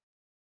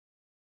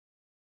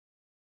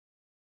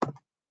 Do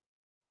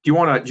you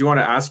want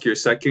to ask your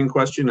second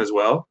question as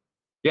well?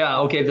 Yeah.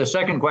 Okay. The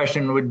second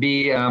question would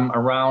be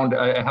around.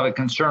 I have a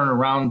concern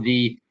around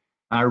the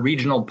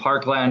regional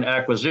parkland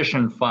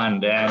acquisition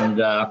fund,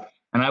 and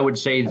I would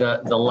say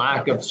the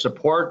lack of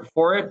support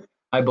for it.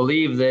 I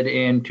believe that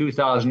in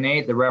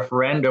 2008 the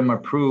referendum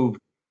approved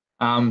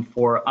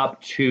for up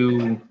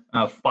to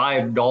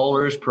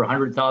 $5 per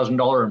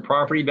 $100,000 in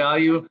property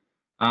value.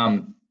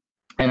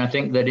 And I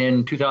think that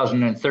in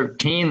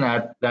 2013,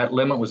 that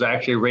limit was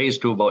actually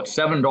raised to about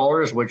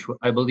 $7, which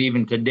I believe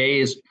in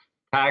today's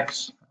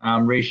tax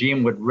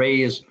regime would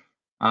raise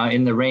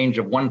in the range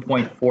of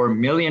 $1.4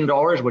 million,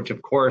 which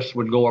of course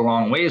would go a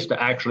long ways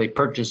to actually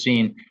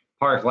purchasing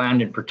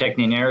parkland and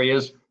protecting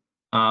areas.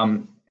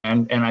 And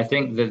I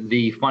think that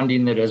the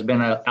funding that has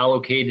been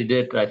allocated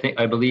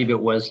I believe it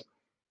was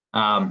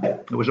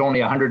only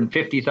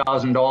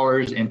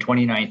 $150,000 in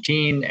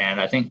 2019, and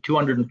I think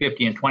 $250,000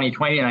 in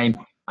 2020. And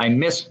I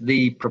missed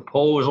the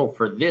proposal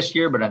for this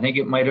year, but I think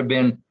it might have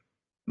been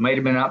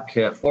up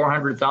to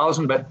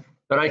 $400,000.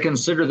 But I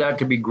consider that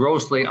to be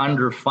grossly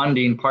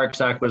underfunding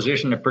parks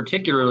acquisition, and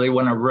particularly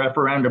when a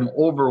referendum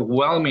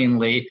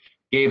overwhelmingly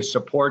gave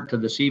support to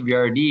the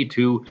CVRD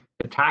to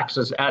the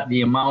taxes at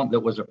the amount that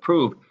was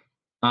approved.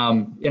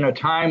 In a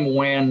time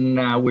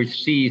when we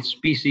see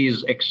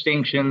species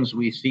extinctions,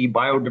 we see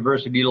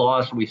biodiversity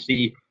loss, we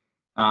see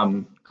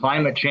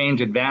climate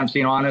change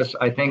advancing on us,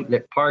 I think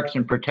that parks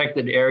and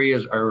protected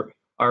areas are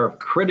of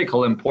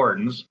critical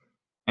importance.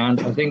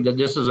 And I think that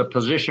this is a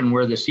position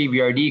where the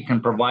CVRD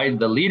can provide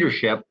the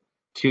leadership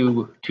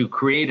to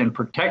create and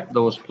protect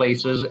those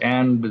places,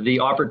 and the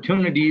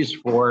opportunities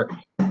for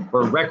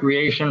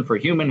recreation, for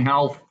human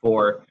health,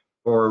 for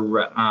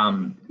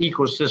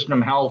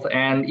ecosystem health,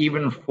 and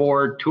even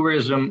for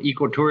tourism,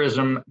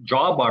 ecotourism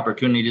job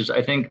opportunities,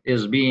 I think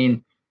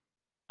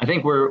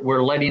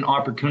we're letting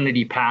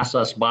opportunity pass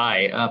us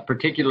by,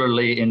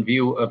 particularly in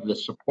view of the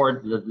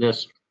support that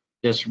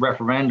this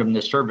referendum,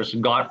 this service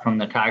got from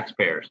the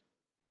taxpayers.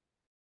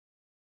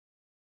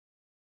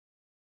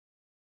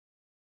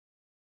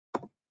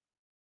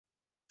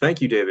 Thank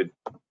you, David.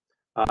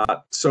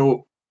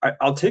 So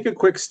I'll take a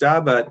quick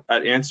stab at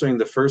answering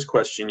the first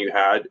question you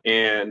had,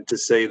 and to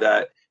say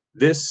that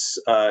this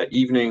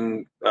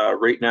evening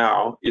right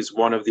now is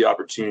one of the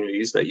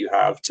opportunities that you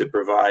have to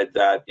provide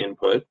that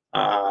input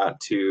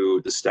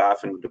to the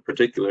staff, and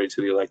particularly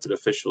to the elected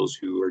officials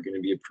who are going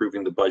to be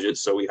approving the budget.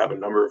 So we have a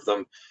number of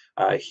them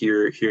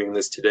here hearing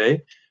this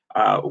today.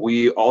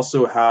 We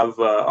also have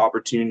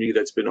opportunity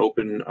that's been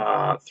open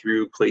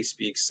through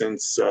ClaySpeak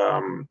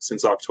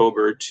since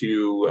October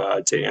to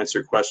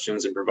answer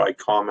questions and provide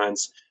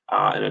comments,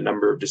 and a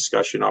number of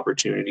discussion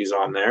opportunities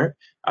on there,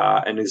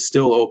 and is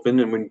still open,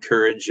 and we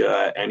encourage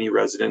any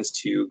residents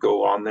to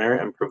go on there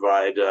and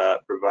provide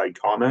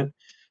comment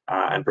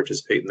and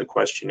participate in the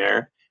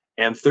questionnaire.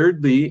 And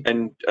thirdly,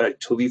 and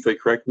Talitha,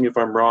 correct me if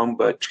I'm wrong,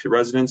 but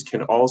residents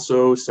can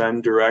also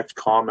send direct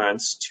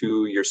comments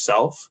to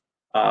yourself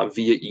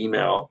via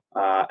email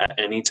at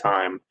any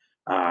time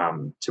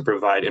to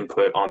provide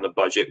input on the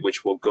budget,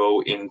 which will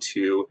go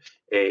into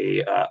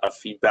a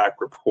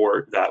feedback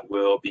report that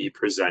will be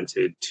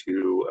presented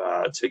to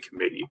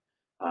committee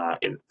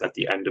at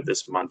the end of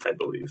this month, I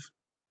believe.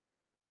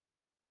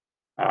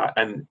 Go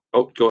ahead.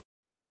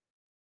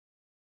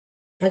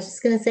 I was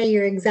just going to say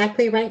you're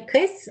exactly right,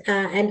 Chris.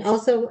 And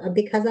also,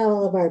 because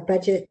all of our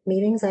budget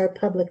meetings are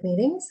public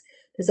meetings,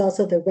 there's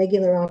also the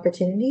regular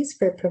opportunities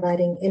for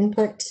providing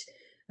input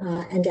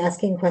and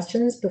asking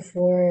questions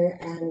before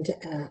and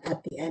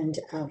at the end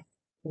of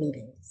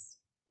meetings,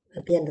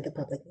 at the end of the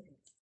public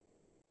meetings.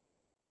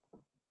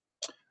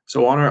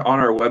 So on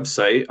our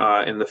website,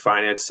 in the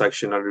finance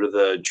section under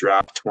the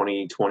draft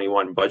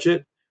 2021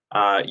 budget,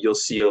 you'll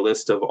see a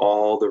list of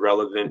all the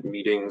relevant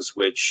meetings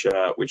which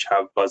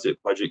have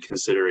budget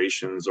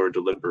considerations or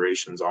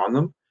deliberations on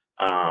them.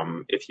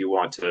 If you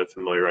want to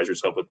familiarize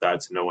yourself with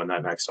that to know when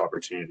that next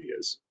opportunity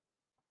is.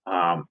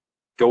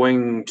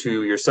 Going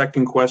to your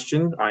second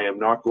question, I am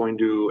not going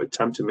to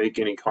attempt to make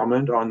any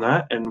comment on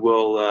that, and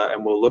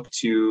we'll look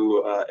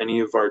to any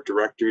of our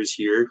directors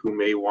here who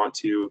may want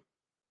to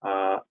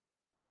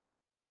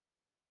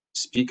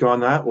speak on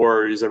that,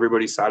 or is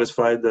everybody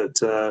satisfied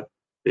that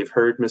they've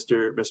heard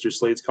Mr.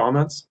 Slade's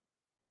comments?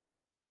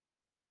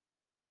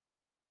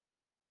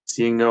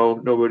 Seeing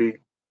nobody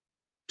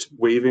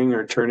waving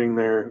or turning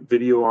their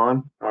video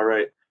on. All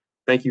right,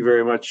 thank you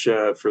very much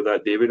for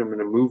that, David. I'm going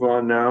to move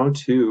on now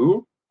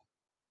to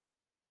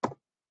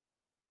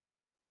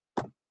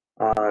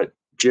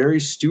Jerry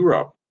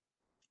Sturup.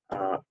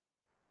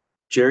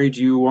 Jerry,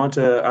 do you want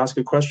to ask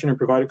a question or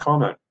provide a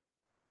comment?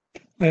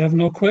 I have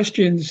no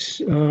questions.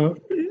 Not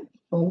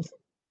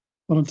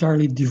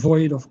entirely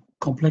devoid of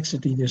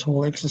complexity, this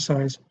whole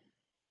exercise,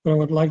 but I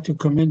would like to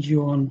commend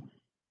you on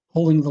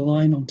holding the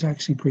line on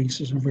tax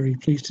increases. I'm very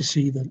pleased to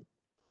see that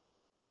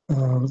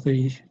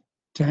the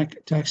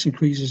tax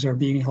increases are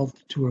being held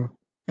to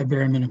a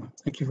bare minimum.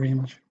 Thank you very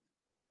much.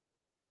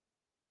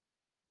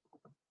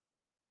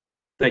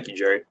 Thank you,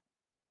 Jerry.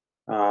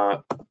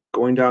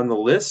 Going down the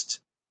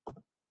list,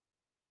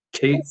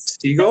 Kate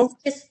Stiegel.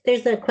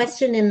 There's a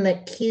question in the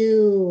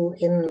queue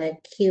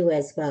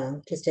as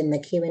well, just in the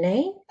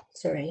Q&A.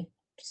 Sorry,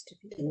 just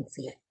didn't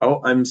see it.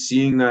 Oh, I'm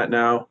seeing that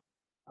now.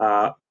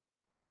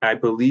 I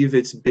believe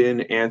it's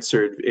been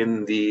answered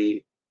in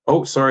the.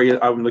 Oh,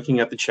 sorry, I'm looking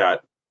at the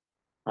chat.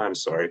 I'm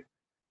sorry.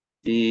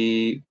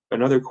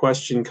 Another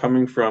question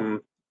coming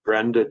from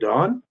Brenda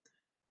Dawn.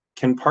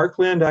 Can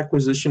parkland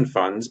acquisition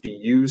funds be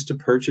used to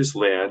purchase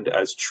land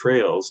as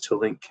trails to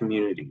link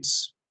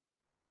communities?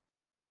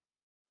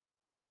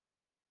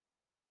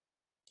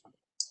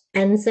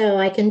 And so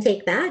I can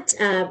take that.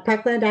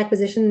 Parkland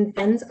acquisition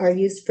funds are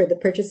used for the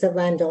purchase of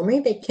land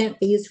only. They can't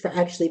be used for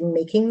actually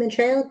making the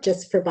trail,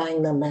 just for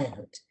buying the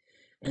land.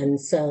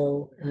 And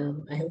so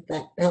I hope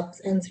that helps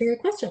answer your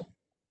question.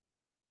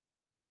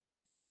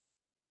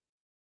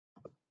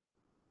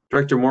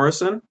 Director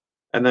Morrison,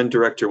 and then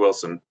Director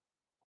Wilson.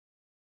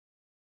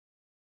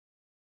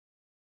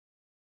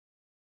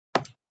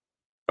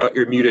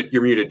 You're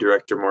muted,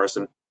 Director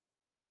Morrison.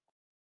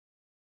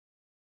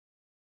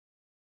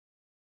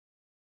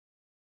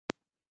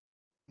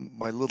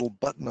 My little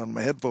button on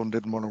my headphone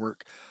didn't want to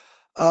work.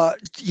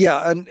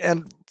 Yeah,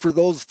 and for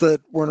those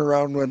that weren't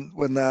around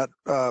when that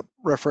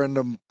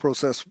referendum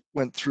process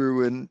went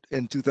through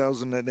in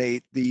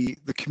 2008, the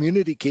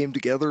community came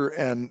together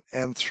and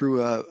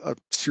through a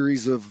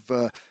series of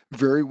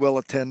very well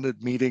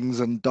attended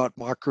meetings and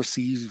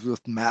democracies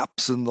with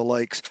maps and the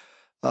likes,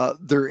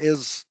 there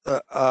is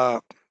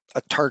a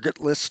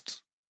target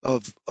list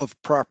of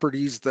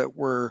properties that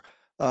were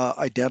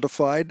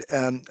identified,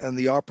 and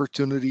the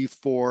opportunity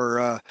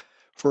for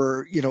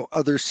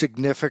other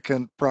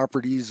significant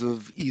properties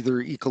of either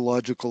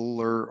ecological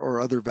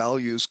or other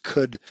values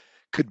could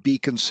be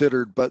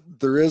considered. But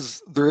there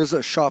is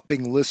a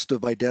shopping list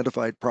of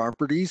identified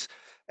properties,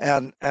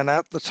 and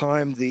at the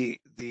time the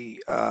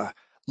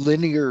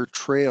linear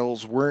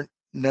trails weren't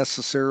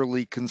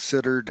necessarily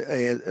considered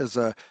as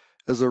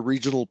a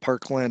regional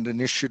parkland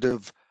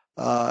initiative.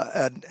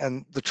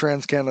 And the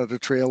Trans-Canada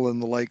Trail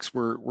and the likes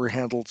were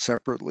handled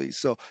separately.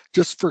 So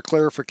just for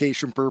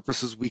clarification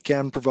purposes, we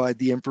can provide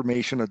the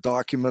information, a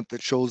document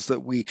that shows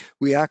that we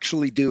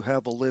actually do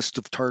have a list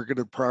of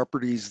targeted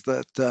properties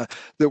that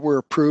were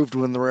approved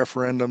when the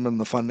referendum and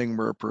the funding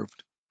were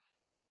approved.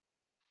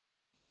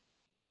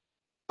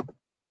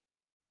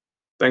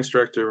 Thanks,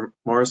 Director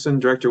Morrison.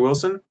 Director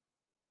Wilson?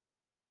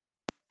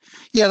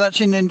 Yeah,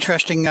 that's an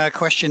interesting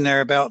question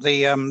there about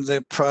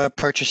the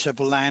purchase of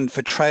land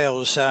for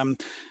trails.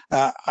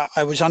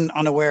 I was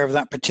unaware of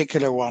that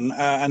particular one,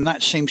 and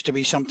that seems to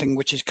be something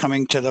which is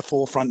coming to the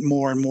forefront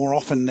more and more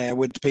often there,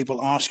 with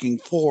people asking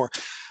for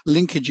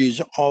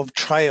linkages of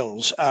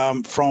trails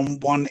from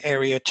one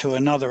area to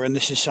another. And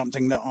this is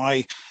something that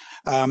I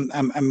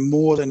am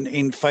more than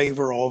in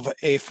favor of,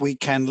 if we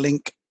can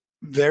link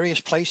various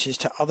places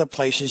to other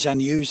places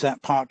and use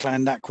that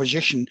parkland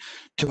acquisition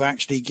to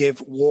actually give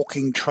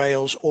walking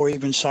trails or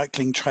even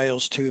cycling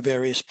trails to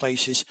various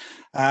places.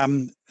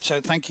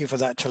 So thank you for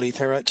that,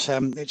 Talitha.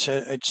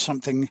 It's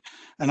something,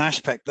 an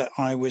aspect that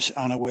I was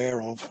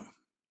unaware of.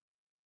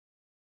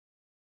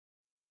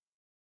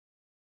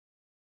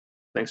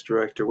 Thanks,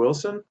 Director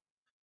Wilson.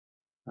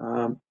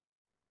 Now,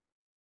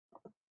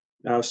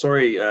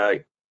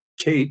 sorry,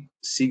 Kate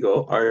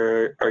Siegel,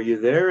 are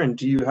you there, and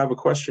do you have a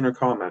question or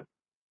comment?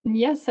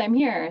 Yes, I'm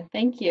here.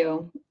 Thank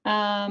you.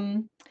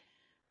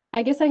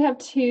 I guess I have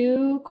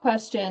two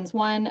questions.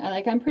 One,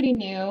 like, I'm pretty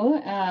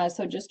new,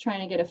 so just trying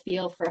to get a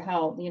feel for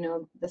how,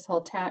 this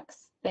whole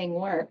tax thing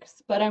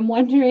works. But I'm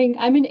wondering,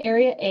 I'm in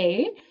Area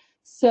A,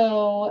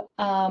 so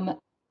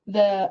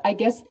I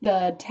guess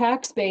the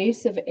tax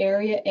base of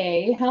Area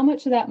A, how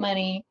much of that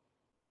money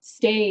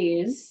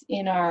stays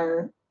in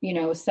our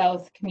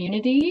South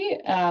community,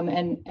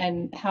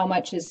 and how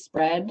much is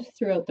spread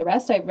throughout the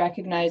rest? I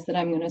recognize that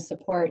I'm going to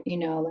support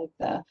like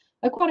the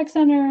aquatic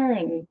center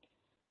and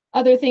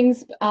other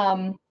things,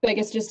 but I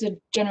guess just a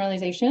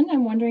generalization.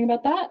 I'm wondering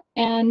about that.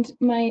 And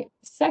my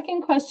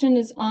second question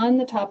is on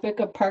the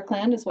topic of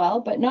parkland as well,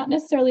 but not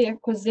necessarily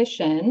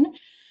acquisition.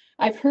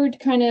 I've heard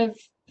kind of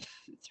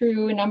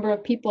through a number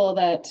of people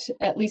that,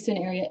 at least in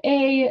Area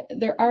A,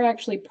 there are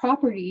actually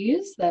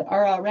properties that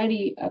are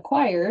already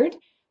acquired,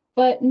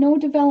 but no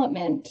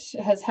development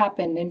has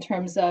happened in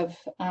terms of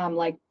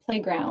like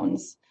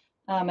playgrounds.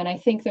 And I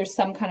think there's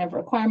some kind of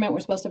requirement.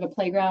 We're supposed to have a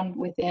playground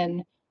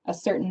within a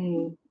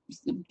certain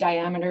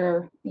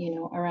diameter,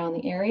 around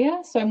the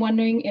area. So I'm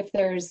wondering if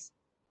there's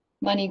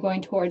money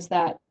going towards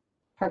that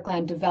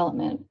parkland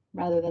development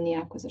rather than the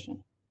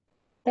acquisition.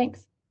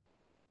 Thanks.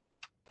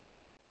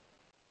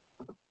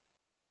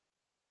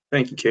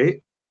 Thank you,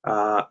 Kate.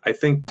 I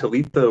think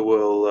Talitha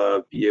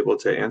will be able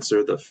to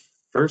answer the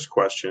first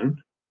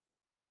question.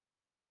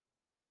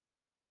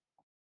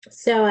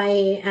 So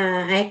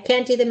I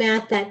can't do the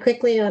math that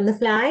quickly on the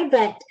fly,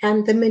 but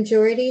the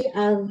majority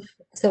of,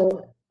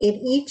 so in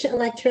each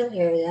electoral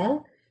area,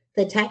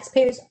 the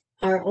taxpayers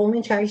are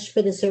only charged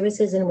for the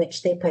services in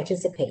which they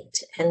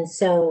participate. And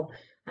so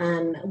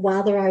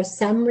while there are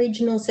some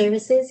regional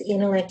services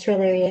in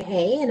electoral area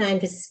A, and I'm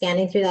just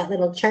scanning through that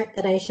little chart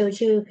that I showed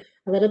you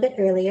a little bit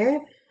earlier,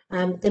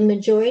 the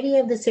majority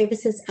of the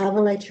services of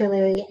electoral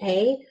area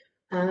A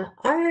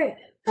are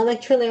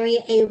electoral area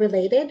A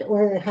related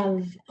or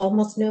have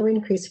almost no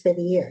increase for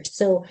the year.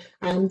 So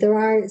there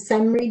are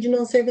some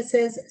regional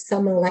services,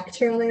 some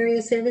electoral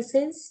area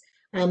services,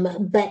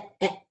 but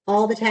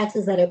all the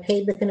taxes that are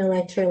paid within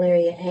electoral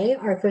area A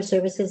are for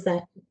services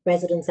that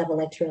residents of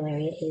electoral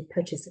area A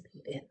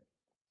participate in.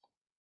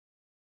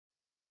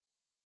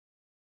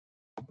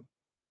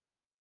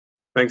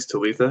 Thanks,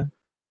 Talitha.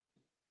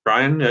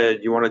 Brian,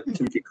 you want to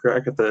take a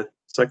crack at the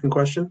second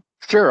question?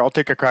 Sure, I'll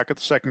take a crack at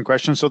the second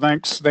question. So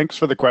thanks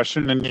for the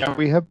question. And yeah,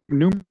 we have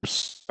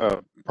numerous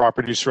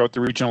properties throughout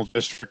the regional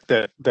district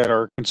that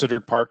are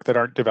considered park that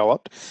aren't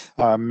developed.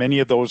 Many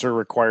of those are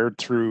required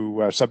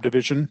through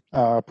subdivision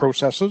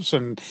processes,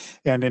 and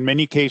in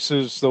many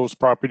cases, those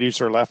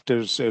properties are left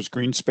as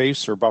green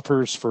space or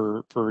buffers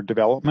for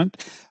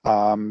development.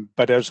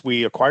 But as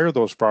we acquire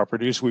those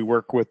properties, we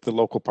work with the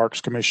local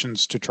parks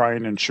commissions to try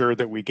and ensure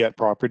that we get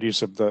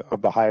properties of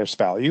the highest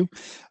value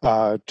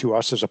to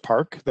us as a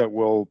park that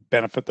will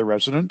benefit the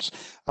residents.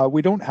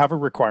 We don't have a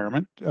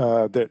requirement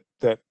that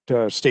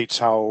states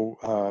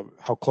how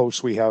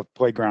close we have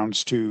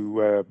playgrounds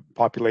to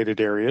populated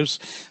areas,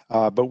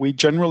 but we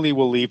generally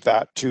will leave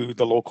that to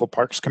the local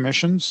parks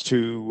commissions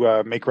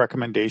to make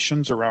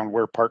recommendations around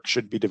where parks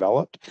should be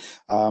developed.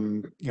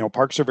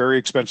 Parks are very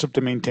expensive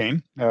to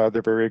maintain.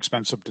 They're very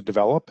expensive to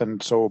develop,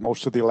 and so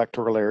most of the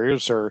electoral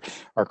areas are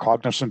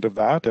cognizant of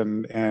that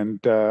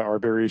and are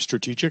very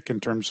strategic in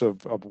terms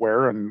of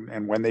where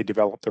and when they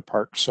develop their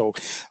parks. So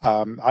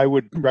I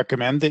would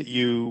recommend that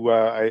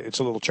it's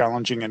a little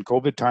challenging in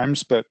COVID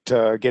times, but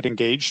get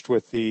engaged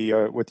with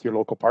your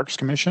local parks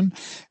commission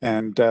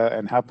and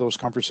have those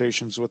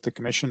conversations with the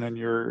commission and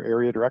your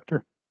area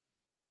director.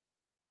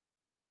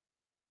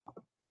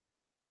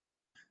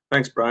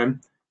 Thanks, Brian.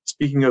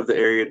 Speaking of the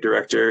area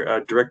director,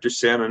 Director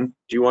Salmon,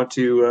 do you want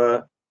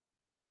to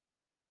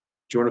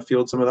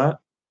field some of that?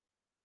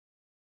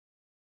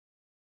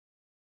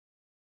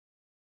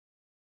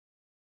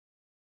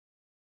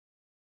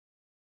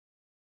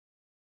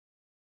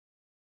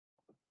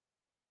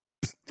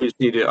 You just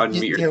need to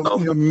unmute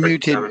yourself. You're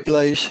muted,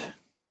 Blaze.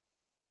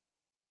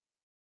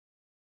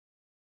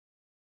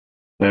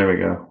 There we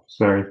go.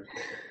 Sorry.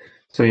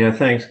 So yeah,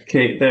 thanks,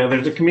 Kate.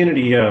 There's a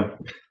community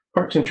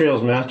Parks and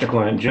Trails master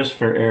plan just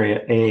for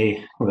Area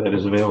A that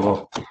is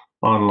available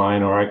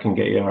online, or I can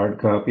get you a hard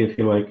copy if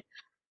you like,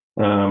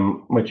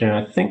 which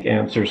I think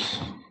answers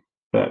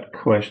that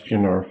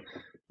question, or at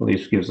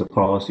least gives a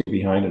policy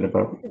behind it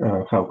about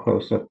how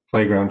close a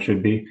playground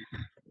should be.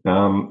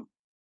 But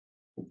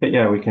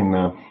yeah, we can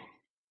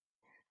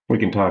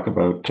talk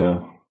about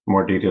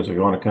more details if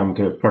you want to come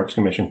to Parks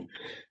Commission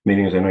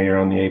meetings. I know you're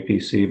on the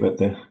APC, but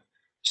the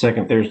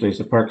second Thursday is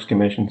the Parks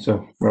Commission,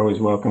 so we're always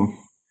welcome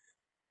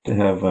to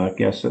have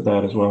guests at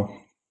that as well.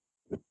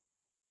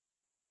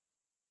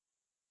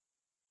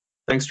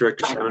 Thanks,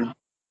 Director Salmon.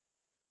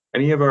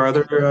 Any of our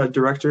other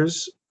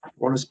directors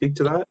want to speak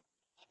to that?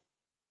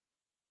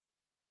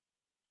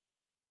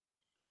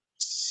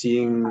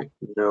 Seeing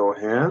no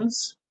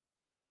hands,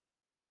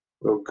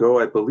 we'll go.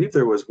 I believe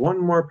there was one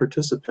more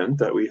participant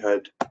that we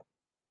had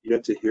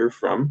yet to hear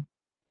from,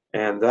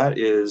 and that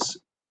is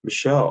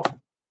Michelle.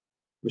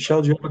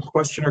 Michelle, do you have a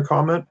question or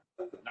comment?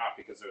 Not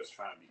because I was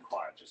trying to be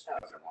quiet, just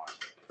because I wanted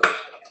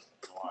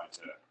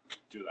to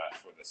do that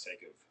for the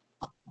sake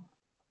of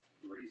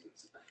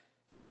reasons.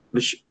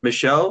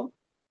 Michelle,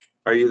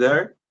 are you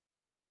there?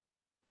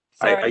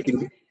 I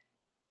can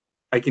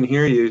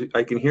hear you.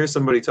 I can hear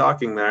somebody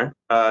talking there.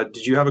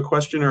 Did you have a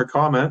question or a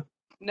comment?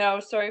 No,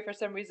 sorry. For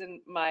some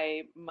reason,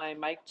 my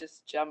mic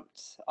just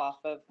jumped off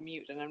of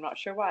mute, and I'm not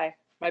sure why.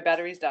 My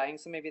battery's dying,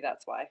 so maybe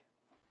that's why.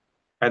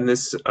 And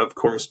this, of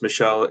course,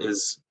 Michelle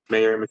is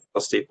Mayor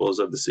Michelle Staples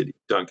of the city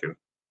of Duncan.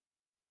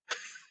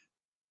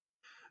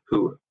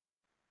 Who?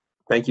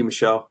 Thank you,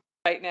 Michelle.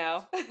 Right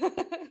now.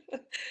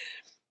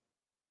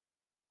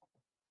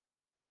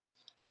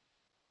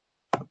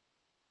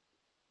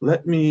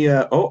 Let me,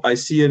 I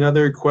see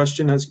another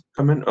question has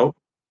come in. Oh,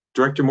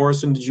 Director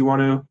Morrison, did you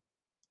want to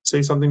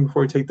say something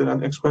before we take the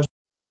next question?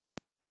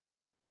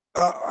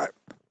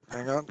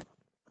 Hang on.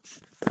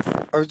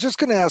 I was just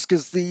going to ask,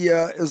 is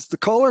the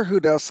caller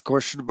who'd asked the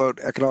question about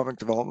economic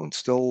development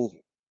still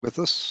with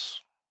us?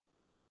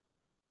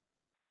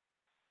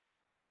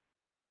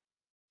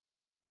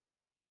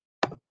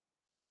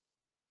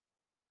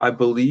 I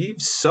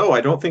believe so.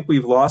 I don't think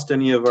we've lost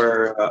any of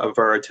our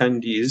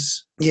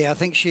attendees. Yeah, I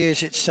think she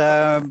is. It's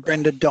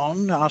Brenda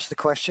Don asked the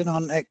question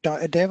on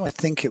Dev. I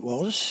think it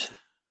was.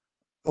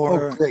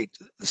 Or... Oh, great.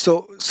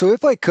 So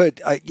if I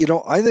could, I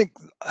think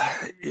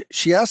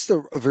she asked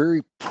a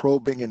very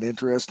probing and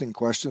interesting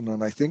question,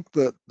 and I think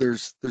that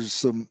there's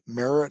some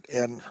merit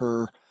in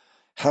her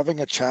having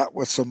a chat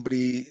with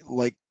somebody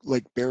like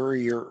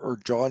Barry or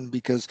John,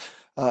 because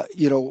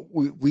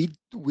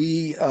we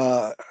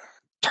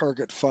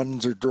target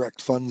funds or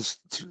direct funds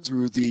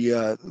through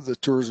the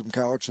tourism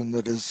couch, and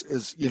that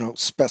is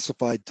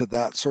specified to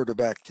that sort of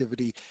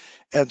activity.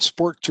 And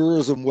sport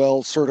tourism,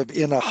 well, sort of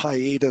in a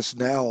hiatus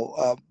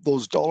now,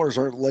 those dollars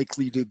aren't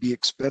likely to be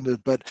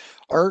expended, but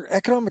our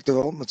economic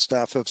development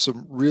staff have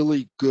some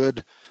really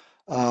good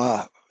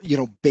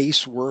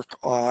base work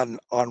on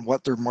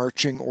what their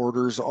marching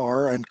orders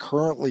are, and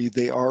currently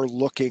they are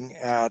looking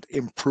at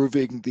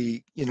improving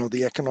the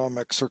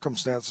economic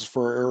circumstances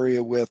for our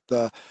area with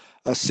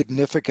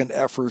significant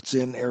efforts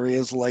in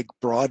areas like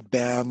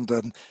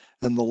broadband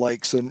and the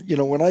likes. And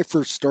when I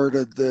first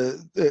started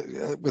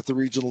with the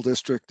regional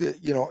district,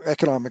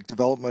 economic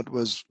development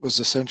was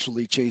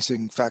essentially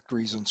chasing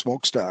factories and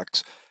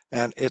smokestacks,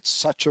 and it's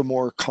such a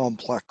more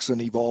complex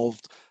and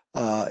evolved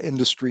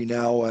industry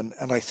now, and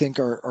I think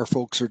our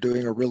folks are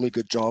doing a really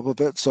good job of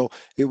it. So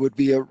it would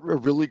be a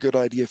really good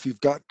idea if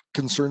you've got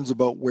concerns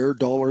about where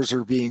dollars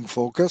are being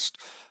focused.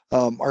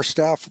 Our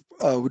staff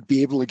would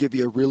be able to give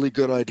you a really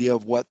good idea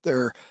of what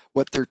their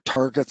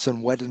targets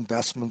and what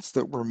investments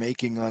that we're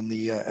making on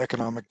the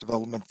economic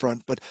development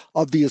front. But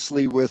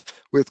obviously, with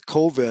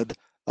COVID,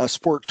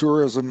 sport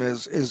tourism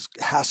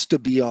has to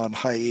be on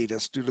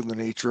hiatus due to the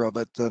nature of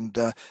it,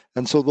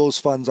 and so those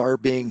funds are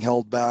being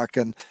held back,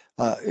 and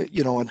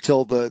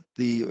until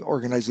the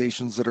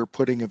organizations that are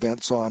putting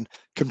events on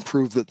can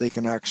prove that they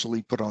can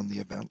actually put on the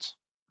events.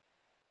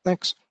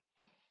 Thanks.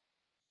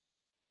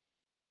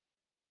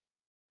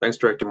 Thanks,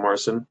 Director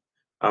Morrison.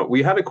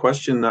 We had a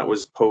question that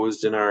was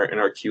posed in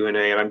our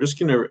Q&A, and I'm just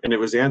gonna, and it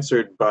was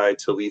answered by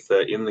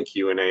Talitha in the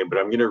Q&A, but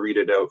I'm gonna read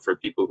it out for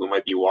people who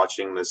might be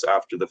watching this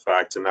after the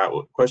fact. And that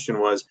question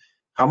was,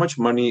 how much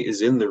money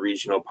is in the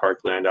Regional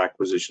Parkland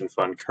Acquisition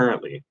Fund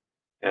currently?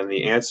 And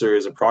the answer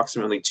is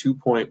approximately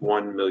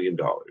 $2.1 million.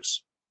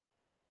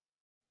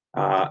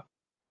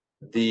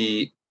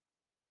 The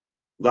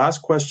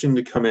last question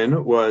to come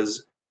in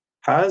was,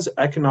 has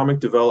economic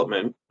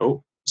development,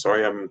 oh,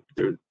 sorry,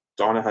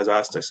 Donna has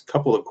asked us a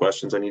couple of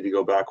questions. I need to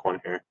go back one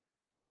here.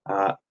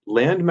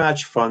 Land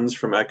match funds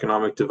from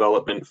economic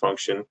development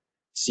function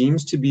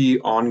seems to be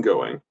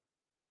ongoing.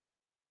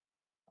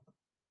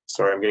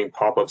 Sorry, I'm getting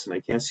pop-ups and I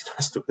can't see the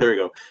rest of it. There we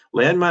go.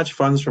 Land match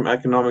funds from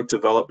economic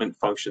development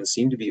function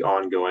seem to be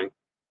ongoing.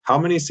 How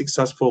many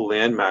successful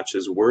land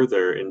matches were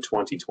there in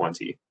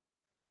 2020?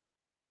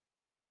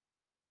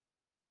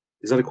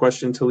 Is that a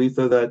question,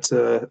 Talitha,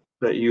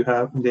 that you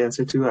have the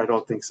answer to? I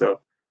don't think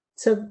so.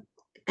 So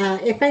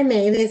if I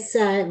may, this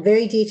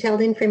very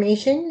detailed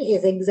information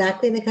is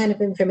exactly the kind of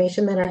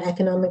information that our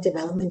Economic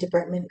Development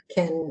Department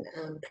can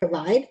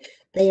provide.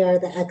 They are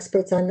the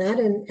experts on that,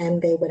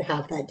 and they would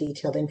have that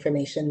detailed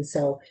information.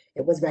 So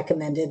it was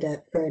recommended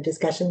for a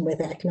discussion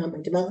with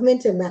Economic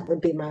Development, and that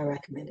would be my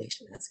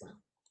recommendation as well.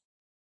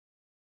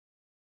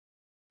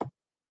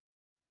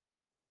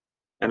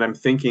 And I'm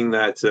thinking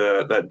that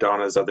that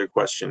Donna's other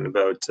question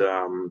about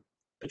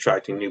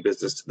attracting new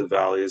business to the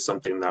valley is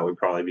something that would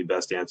probably be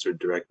best answered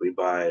directly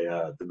by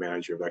the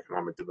manager of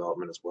economic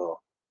development as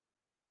well.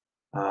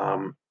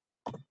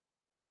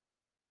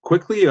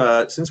 Quickly,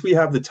 since we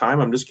have the time,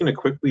 I'm just going to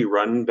quickly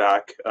run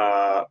back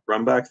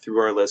through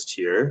our list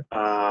here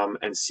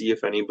and see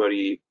if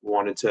anybody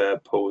wanted to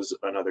pose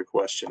another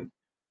question.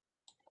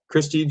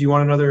 Christy, do you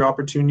want another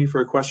opportunity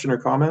for a question or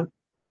comment?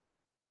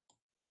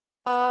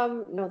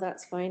 No,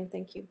 that's fine.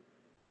 Thank you.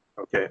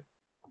 Okay.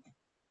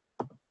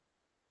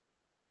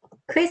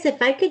 Chris,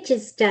 if I could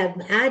just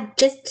add,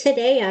 just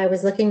today I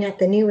was looking at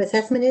the new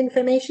assessment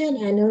information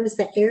and noticed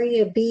that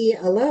Area B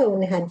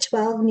alone had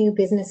 12 new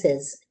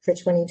businesses for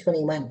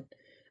 2021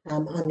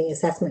 on the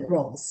assessment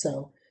rolls.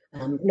 So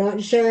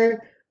not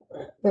sure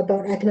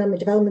about economic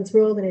development's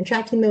role in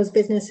attracting those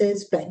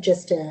businesses, but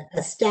just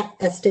a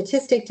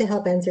statistic to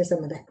help answer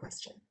some of that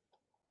question.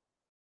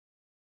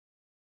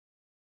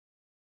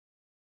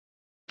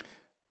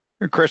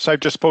 Chris, I've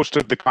just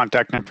posted the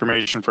contact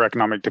information for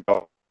economic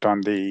development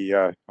on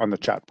the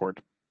chat board.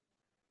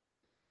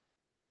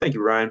 Thank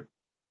you, Ryan.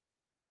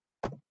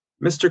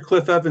 Mr.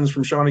 Cliff Evans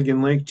from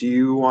Shawnigan Lake, do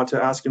you want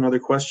to ask another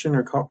question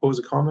or pose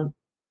a comment?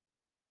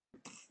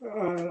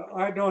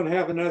 I don't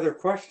have another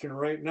question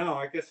right now.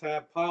 I guess I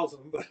have piles of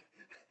them,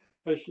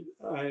 but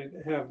I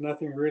have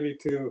nothing really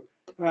to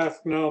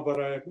ask now. But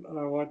I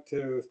want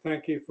to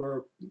thank you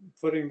for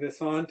putting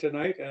this on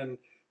tonight, and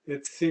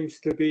it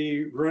seems to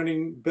be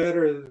running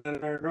better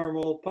than our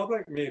normal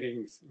public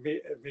meetings.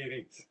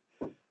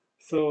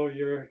 So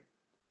you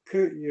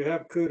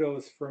have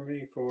kudos for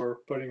me for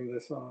putting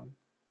this on.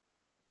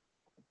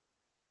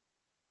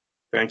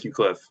 Thank you,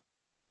 Cliff.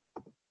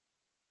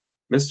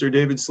 Mr.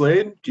 David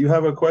Slade, do you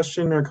have a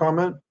question or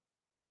comment?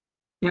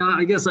 Yeah,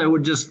 I guess I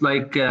would just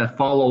like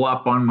follow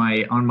up on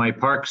my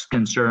parks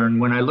concern.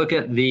 When I look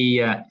at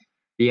the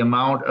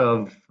amount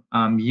of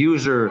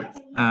user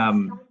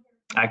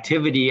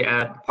activity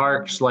at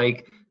parks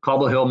like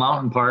Cobble Hill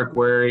Mountain Park,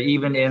 where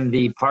even in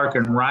the park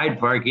and ride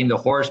parking, the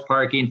horse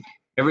parking,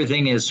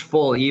 everything is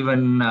full.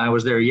 Even I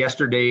was there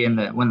yesterday, and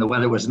when the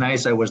weather was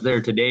nice, I was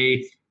there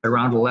today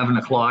around 11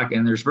 o'clock,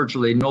 and there's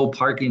virtually no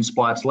parking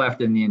spots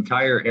left in the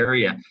entire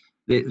area.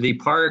 The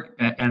park,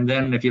 and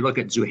then if you look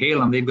at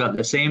Zuhalem, they've got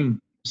the same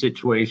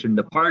situation.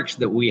 The parks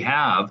that we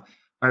have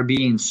are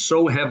being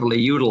so heavily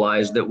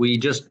utilized that we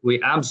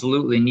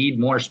absolutely need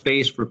more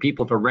space for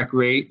people to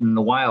recreate in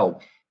the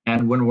wild.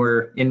 And when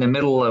we're in the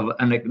middle of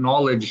an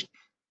acknowledged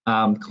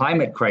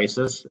climate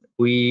crisis,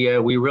 we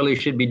really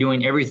should be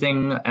doing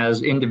everything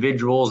as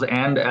individuals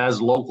and as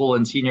local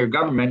and senior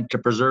government to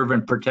preserve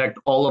and protect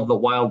all of the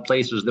wild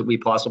places that we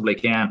possibly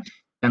can.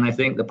 And I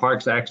think the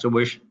Parks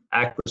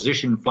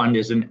Acquisition Fund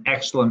is an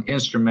excellent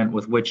instrument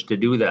with which to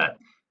do that.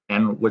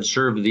 and would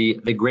serve the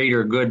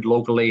greater good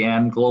locally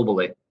and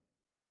globally.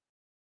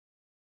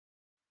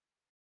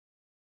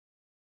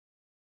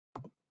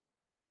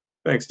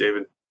 Thanks,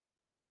 David.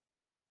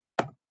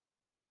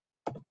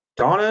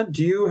 Donna,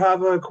 do you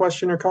have a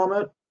question or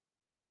comment?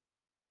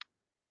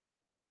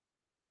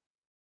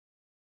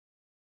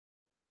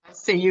 I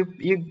see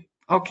you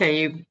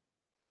okay.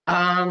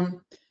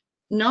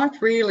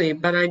 Not really,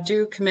 but I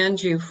do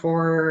commend you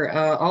for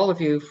all of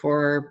you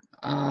for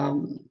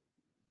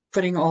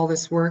putting all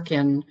this work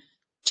in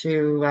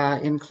to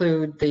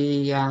include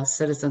the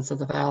citizens of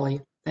the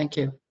Valley. Thank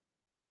you.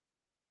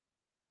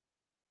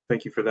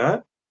 Thank you for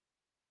that.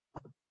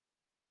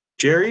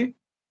 Jerry,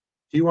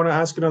 do you want to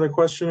ask another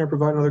question or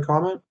provide another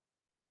comment?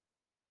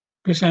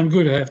 Chris, I'm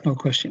good. I have no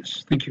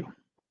questions. Thank you.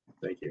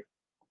 Thank you.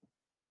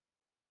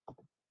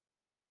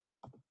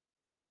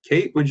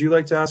 Kate, would you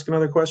like to ask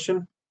another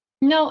question?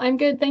 No, I'm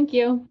good. Thank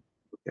you.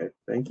 Okay,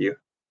 thank you.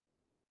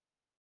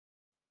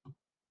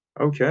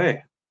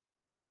 Okay.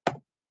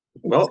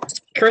 Well,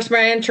 Chris,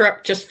 may I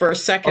interrupt just for a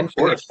second?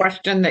 A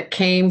question that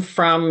came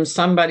from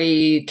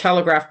somebody,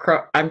 Telegraph.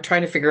 I'm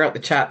trying to figure out the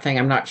chat thing.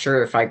 I'm not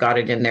sure if I got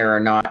it in there or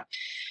not.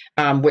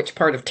 Which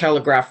part of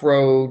Telegraph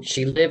Road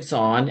she lives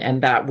on,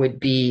 and that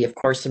would be, of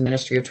course, the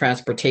Ministry of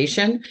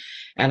Transportation.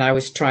 And I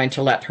was trying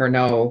to let her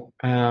know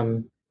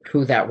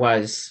who that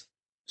was.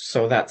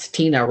 So that's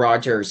Tina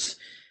Rogers,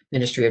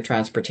 Ministry of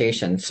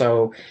Transportation.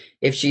 So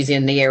if she's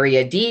in the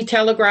Area D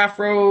Telegraph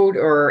Road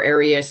or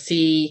Area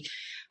C,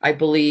 I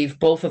believe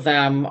both of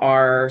them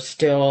are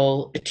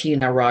still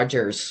Tina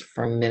Rogers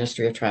from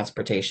Ministry of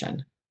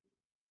Transportation.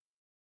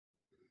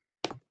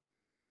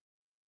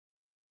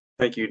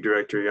 thank you,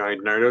 Director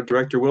Iannardo.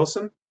 Director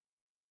Wilson?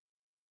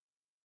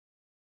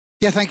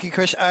 Yeah, thank you,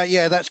 Chris.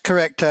 Yeah, that's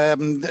correct.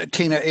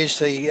 Tina is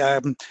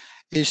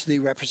the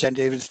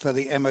representative for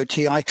the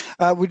MOTI.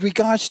 With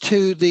regards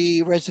to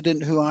the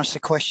resident who asked the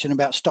question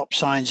about stop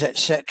signs,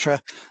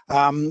 etc.,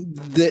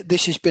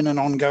 this has been an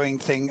ongoing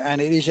thing, and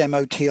it is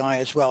MOTI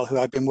as well, who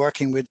I've been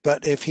working with.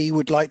 But if he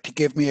would like to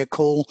give me a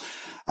call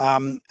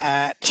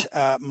at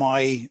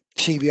my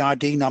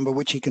CVRD number,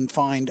 which he can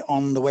find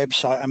on the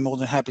website, I'm more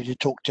than happy to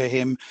talk to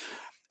him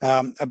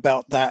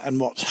about that and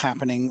what's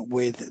happening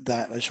with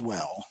that as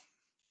well.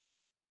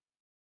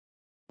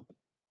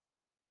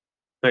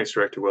 Thanks,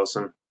 Director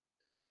Wilson.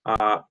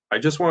 I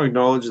just want to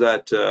acknowledge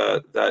that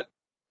that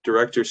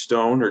Director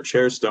Stone, or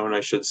Chair Stone,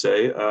 I should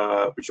say,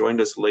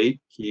 joined us late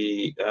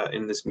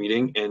in this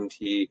meeting, and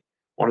he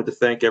wanted to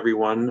thank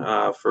everyone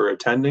for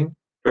attending.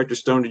 Director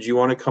Stone, did you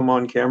want to come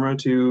on camera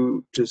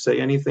to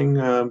say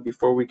anything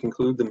before we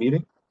conclude the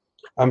meeting?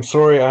 I'm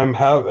sorry,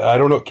 I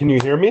don't know, can you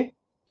hear me?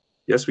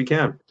 Yes, we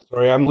can.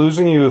 Sorry, I'm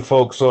losing you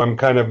folks, so I'm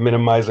kind of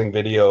minimizing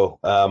video.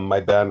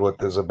 My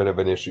bandwidth is a bit of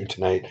an issue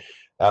tonight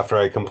after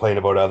I complain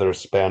about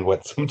others'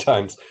 bandwidth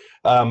sometimes.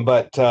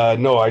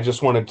 No, I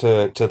just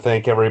wanted to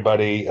thank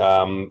everybody.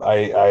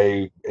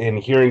 In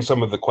hearing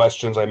some of the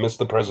questions, I missed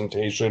the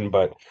presentation,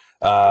 but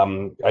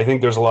I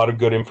think there's a lot of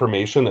good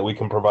information that we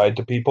can provide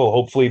to people.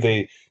 Hopefully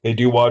they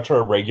do watch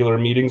our regular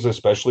meetings,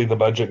 especially the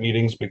budget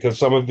meetings, because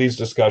some of these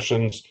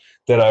discussions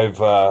that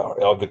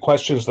the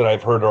questions that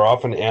I've heard are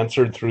often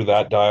answered through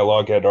that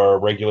dialogue at our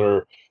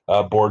regular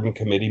board and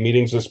committee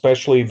meetings,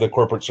 especially the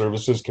Corporate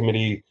Services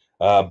Committee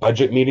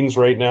budget meetings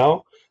right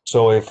now.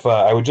 So if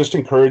I would just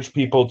encourage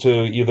people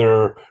to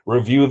either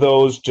review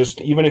those, just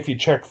even if you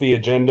check the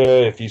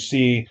agenda, if you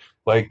see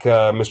like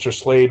Mr.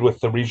 Slade with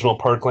the regional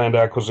parkland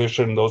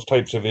acquisition, those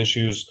types of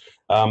issues,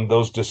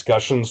 those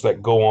discussions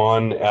that go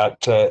on at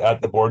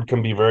the board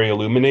can be very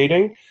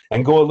illuminating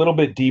and go a little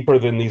bit deeper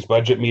than these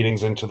budget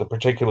meetings into the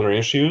particular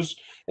issues.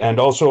 And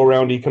also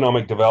around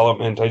economic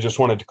development, I just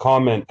wanted to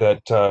comment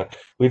that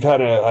we've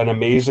had an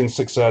amazing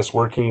success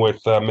working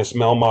with Ms.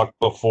 Melmock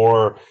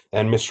before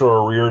and Mr.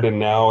 O'Riordan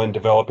now in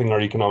developing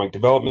our economic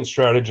development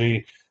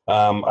strategy.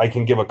 I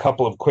can give a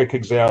couple of quick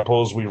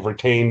examples. We've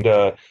retained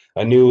a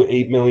new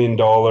 $8 million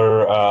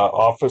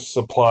office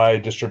supply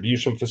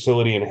distribution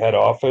facility and head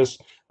office.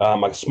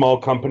 A small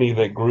company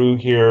that grew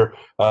here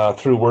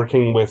through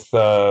working with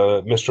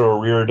Mr.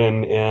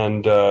 O'Riordan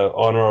and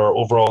on our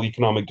overall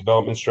economic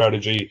development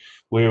strategy.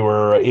 We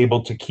were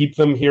able to keep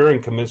them here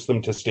and convince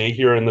them to stay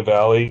here in the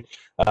Valley,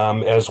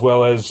 as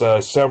well as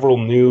several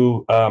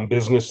new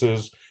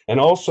businesses. And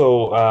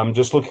also,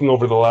 just looking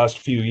over the last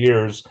few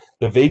years,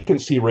 the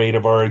vacancy rate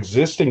of our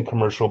existing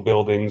commercial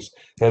buildings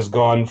has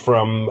gone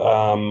from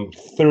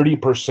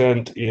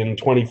 30% in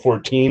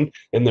 2014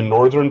 in the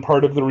northern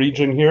part of the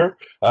region here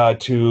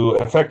to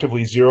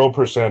effectively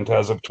 0%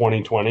 as of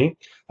 2020.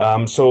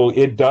 So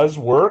it does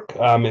work.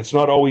 It's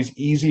not always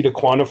easy to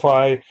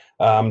quantify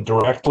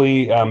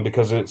directly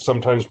because it's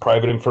sometimes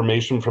private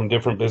information from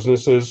different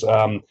businesses.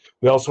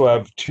 We also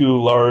have two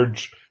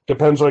large,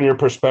 depends on your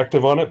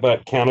perspective on it,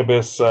 but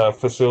cannabis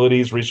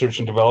facilities, research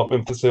and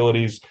development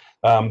facilities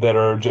that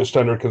are just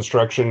under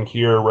construction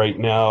here right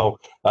now.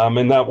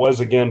 And that was,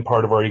 again,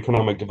 part of our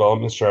economic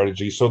development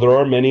strategy. So there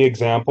are many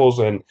examples,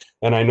 and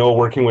I know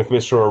working with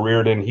Mr.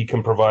 O'Riordan, he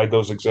can provide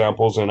those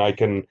examples, and I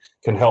can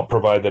help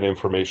provide that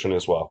information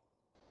as well.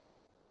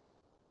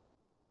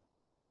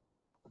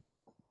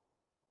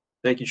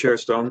 Thank you, Chair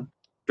Stone.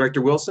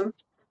 Director Wilson?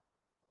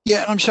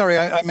 Yeah, I'm sorry,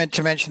 I meant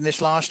to mention this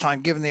last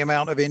time. Given the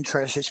amount of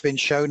interest that's been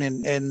shown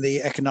in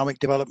the economic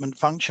development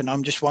function,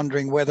 I'm just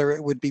wondering whether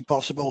it would be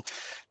possible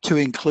to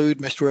include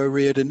Mr.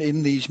 O'Riordan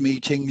in these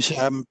meetings,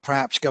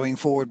 perhaps going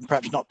forward,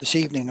 perhaps not this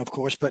evening, of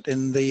course, but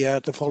in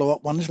the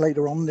follow-up ones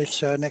later on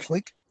this next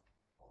week.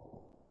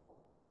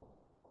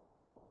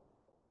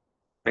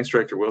 Thanks,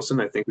 Director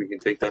Wilson. I think we can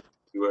take that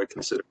into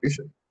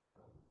consideration.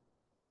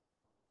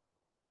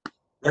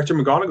 Director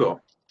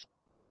McGonigal.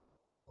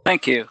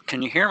 Thank you.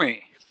 Can you hear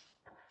me?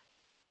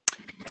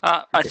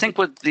 I think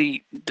with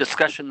the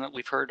discussion that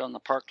we've heard on the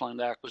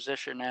parkland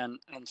acquisition and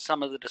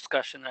some of the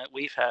discussion that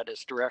we've had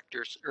as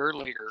directors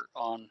earlier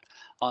on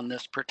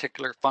this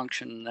particular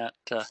function, that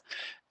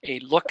a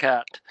look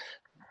at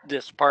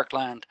this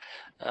parkland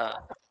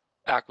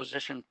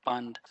acquisition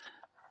fund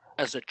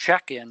as a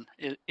check-in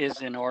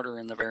is in order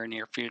in the very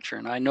near future.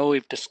 And I know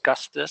we've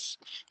discussed this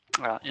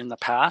in the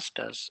past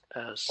as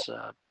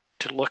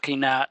to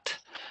looking at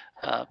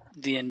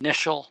the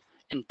initial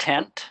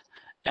intent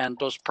and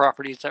those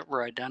properties that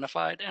were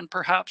identified, and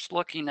perhaps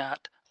looking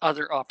at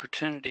other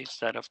opportunities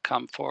that have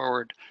come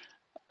forward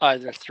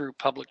either through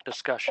public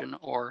discussion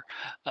or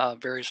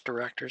various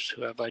directors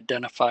who have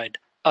identified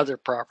other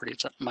properties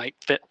that might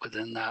fit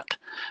within that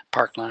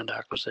parkland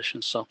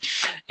acquisition. So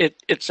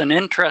it's an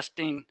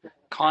interesting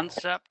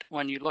concept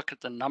when you look at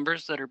the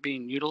numbers that are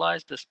being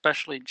utilized,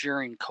 especially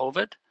during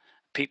COVID,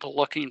 people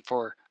looking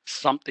for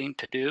something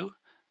to do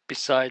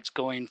besides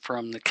going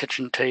from the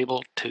kitchen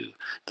table to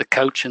the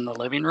couch in the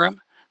living room.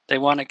 They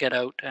want to get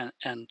out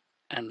and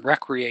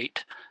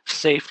recreate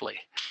safely.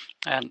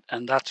 And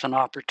that's an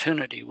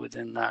opportunity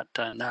within that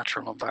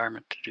natural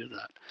environment to do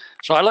that.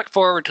 So I look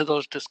forward to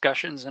those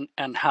discussions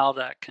and how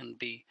that can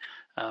be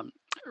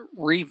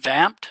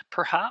revamped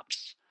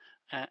perhaps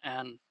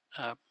and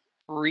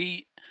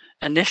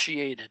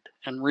reinitiated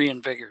and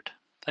reinvigorated.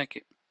 Thank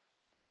you.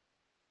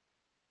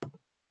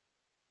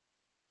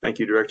 Thank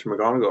you, Director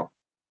McGonigal.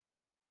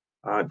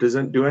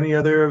 Do any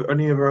of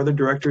our other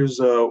directors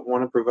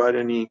want to provide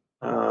any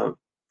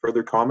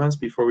further comments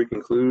before we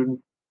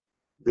conclude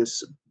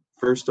this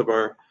first of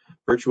our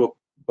virtual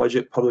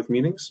budget public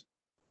meetings?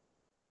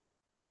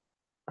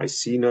 I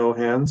see no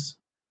hands.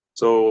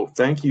 So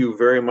thank you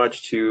very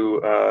much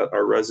to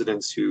our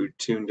residents who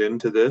tuned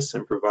into this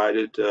and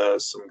provided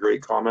some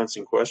great comments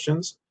and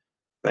questions.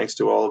 Thanks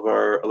to all of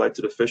our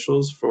elected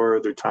officials for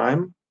their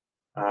time.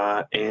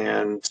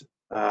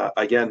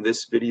 Again,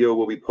 this video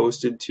will be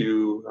posted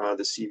to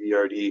the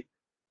CVRD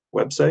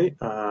website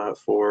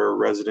for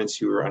residents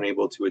who are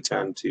unable to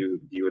attend to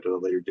view it at a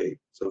later date.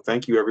 So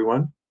thank you,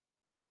 everyone.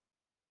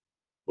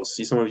 We'll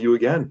see some of you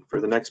again for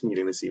the next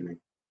meeting this evening.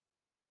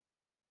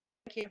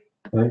 Thank you.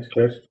 Thanks,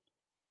 Chris.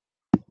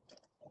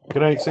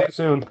 Good night. See you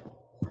soon.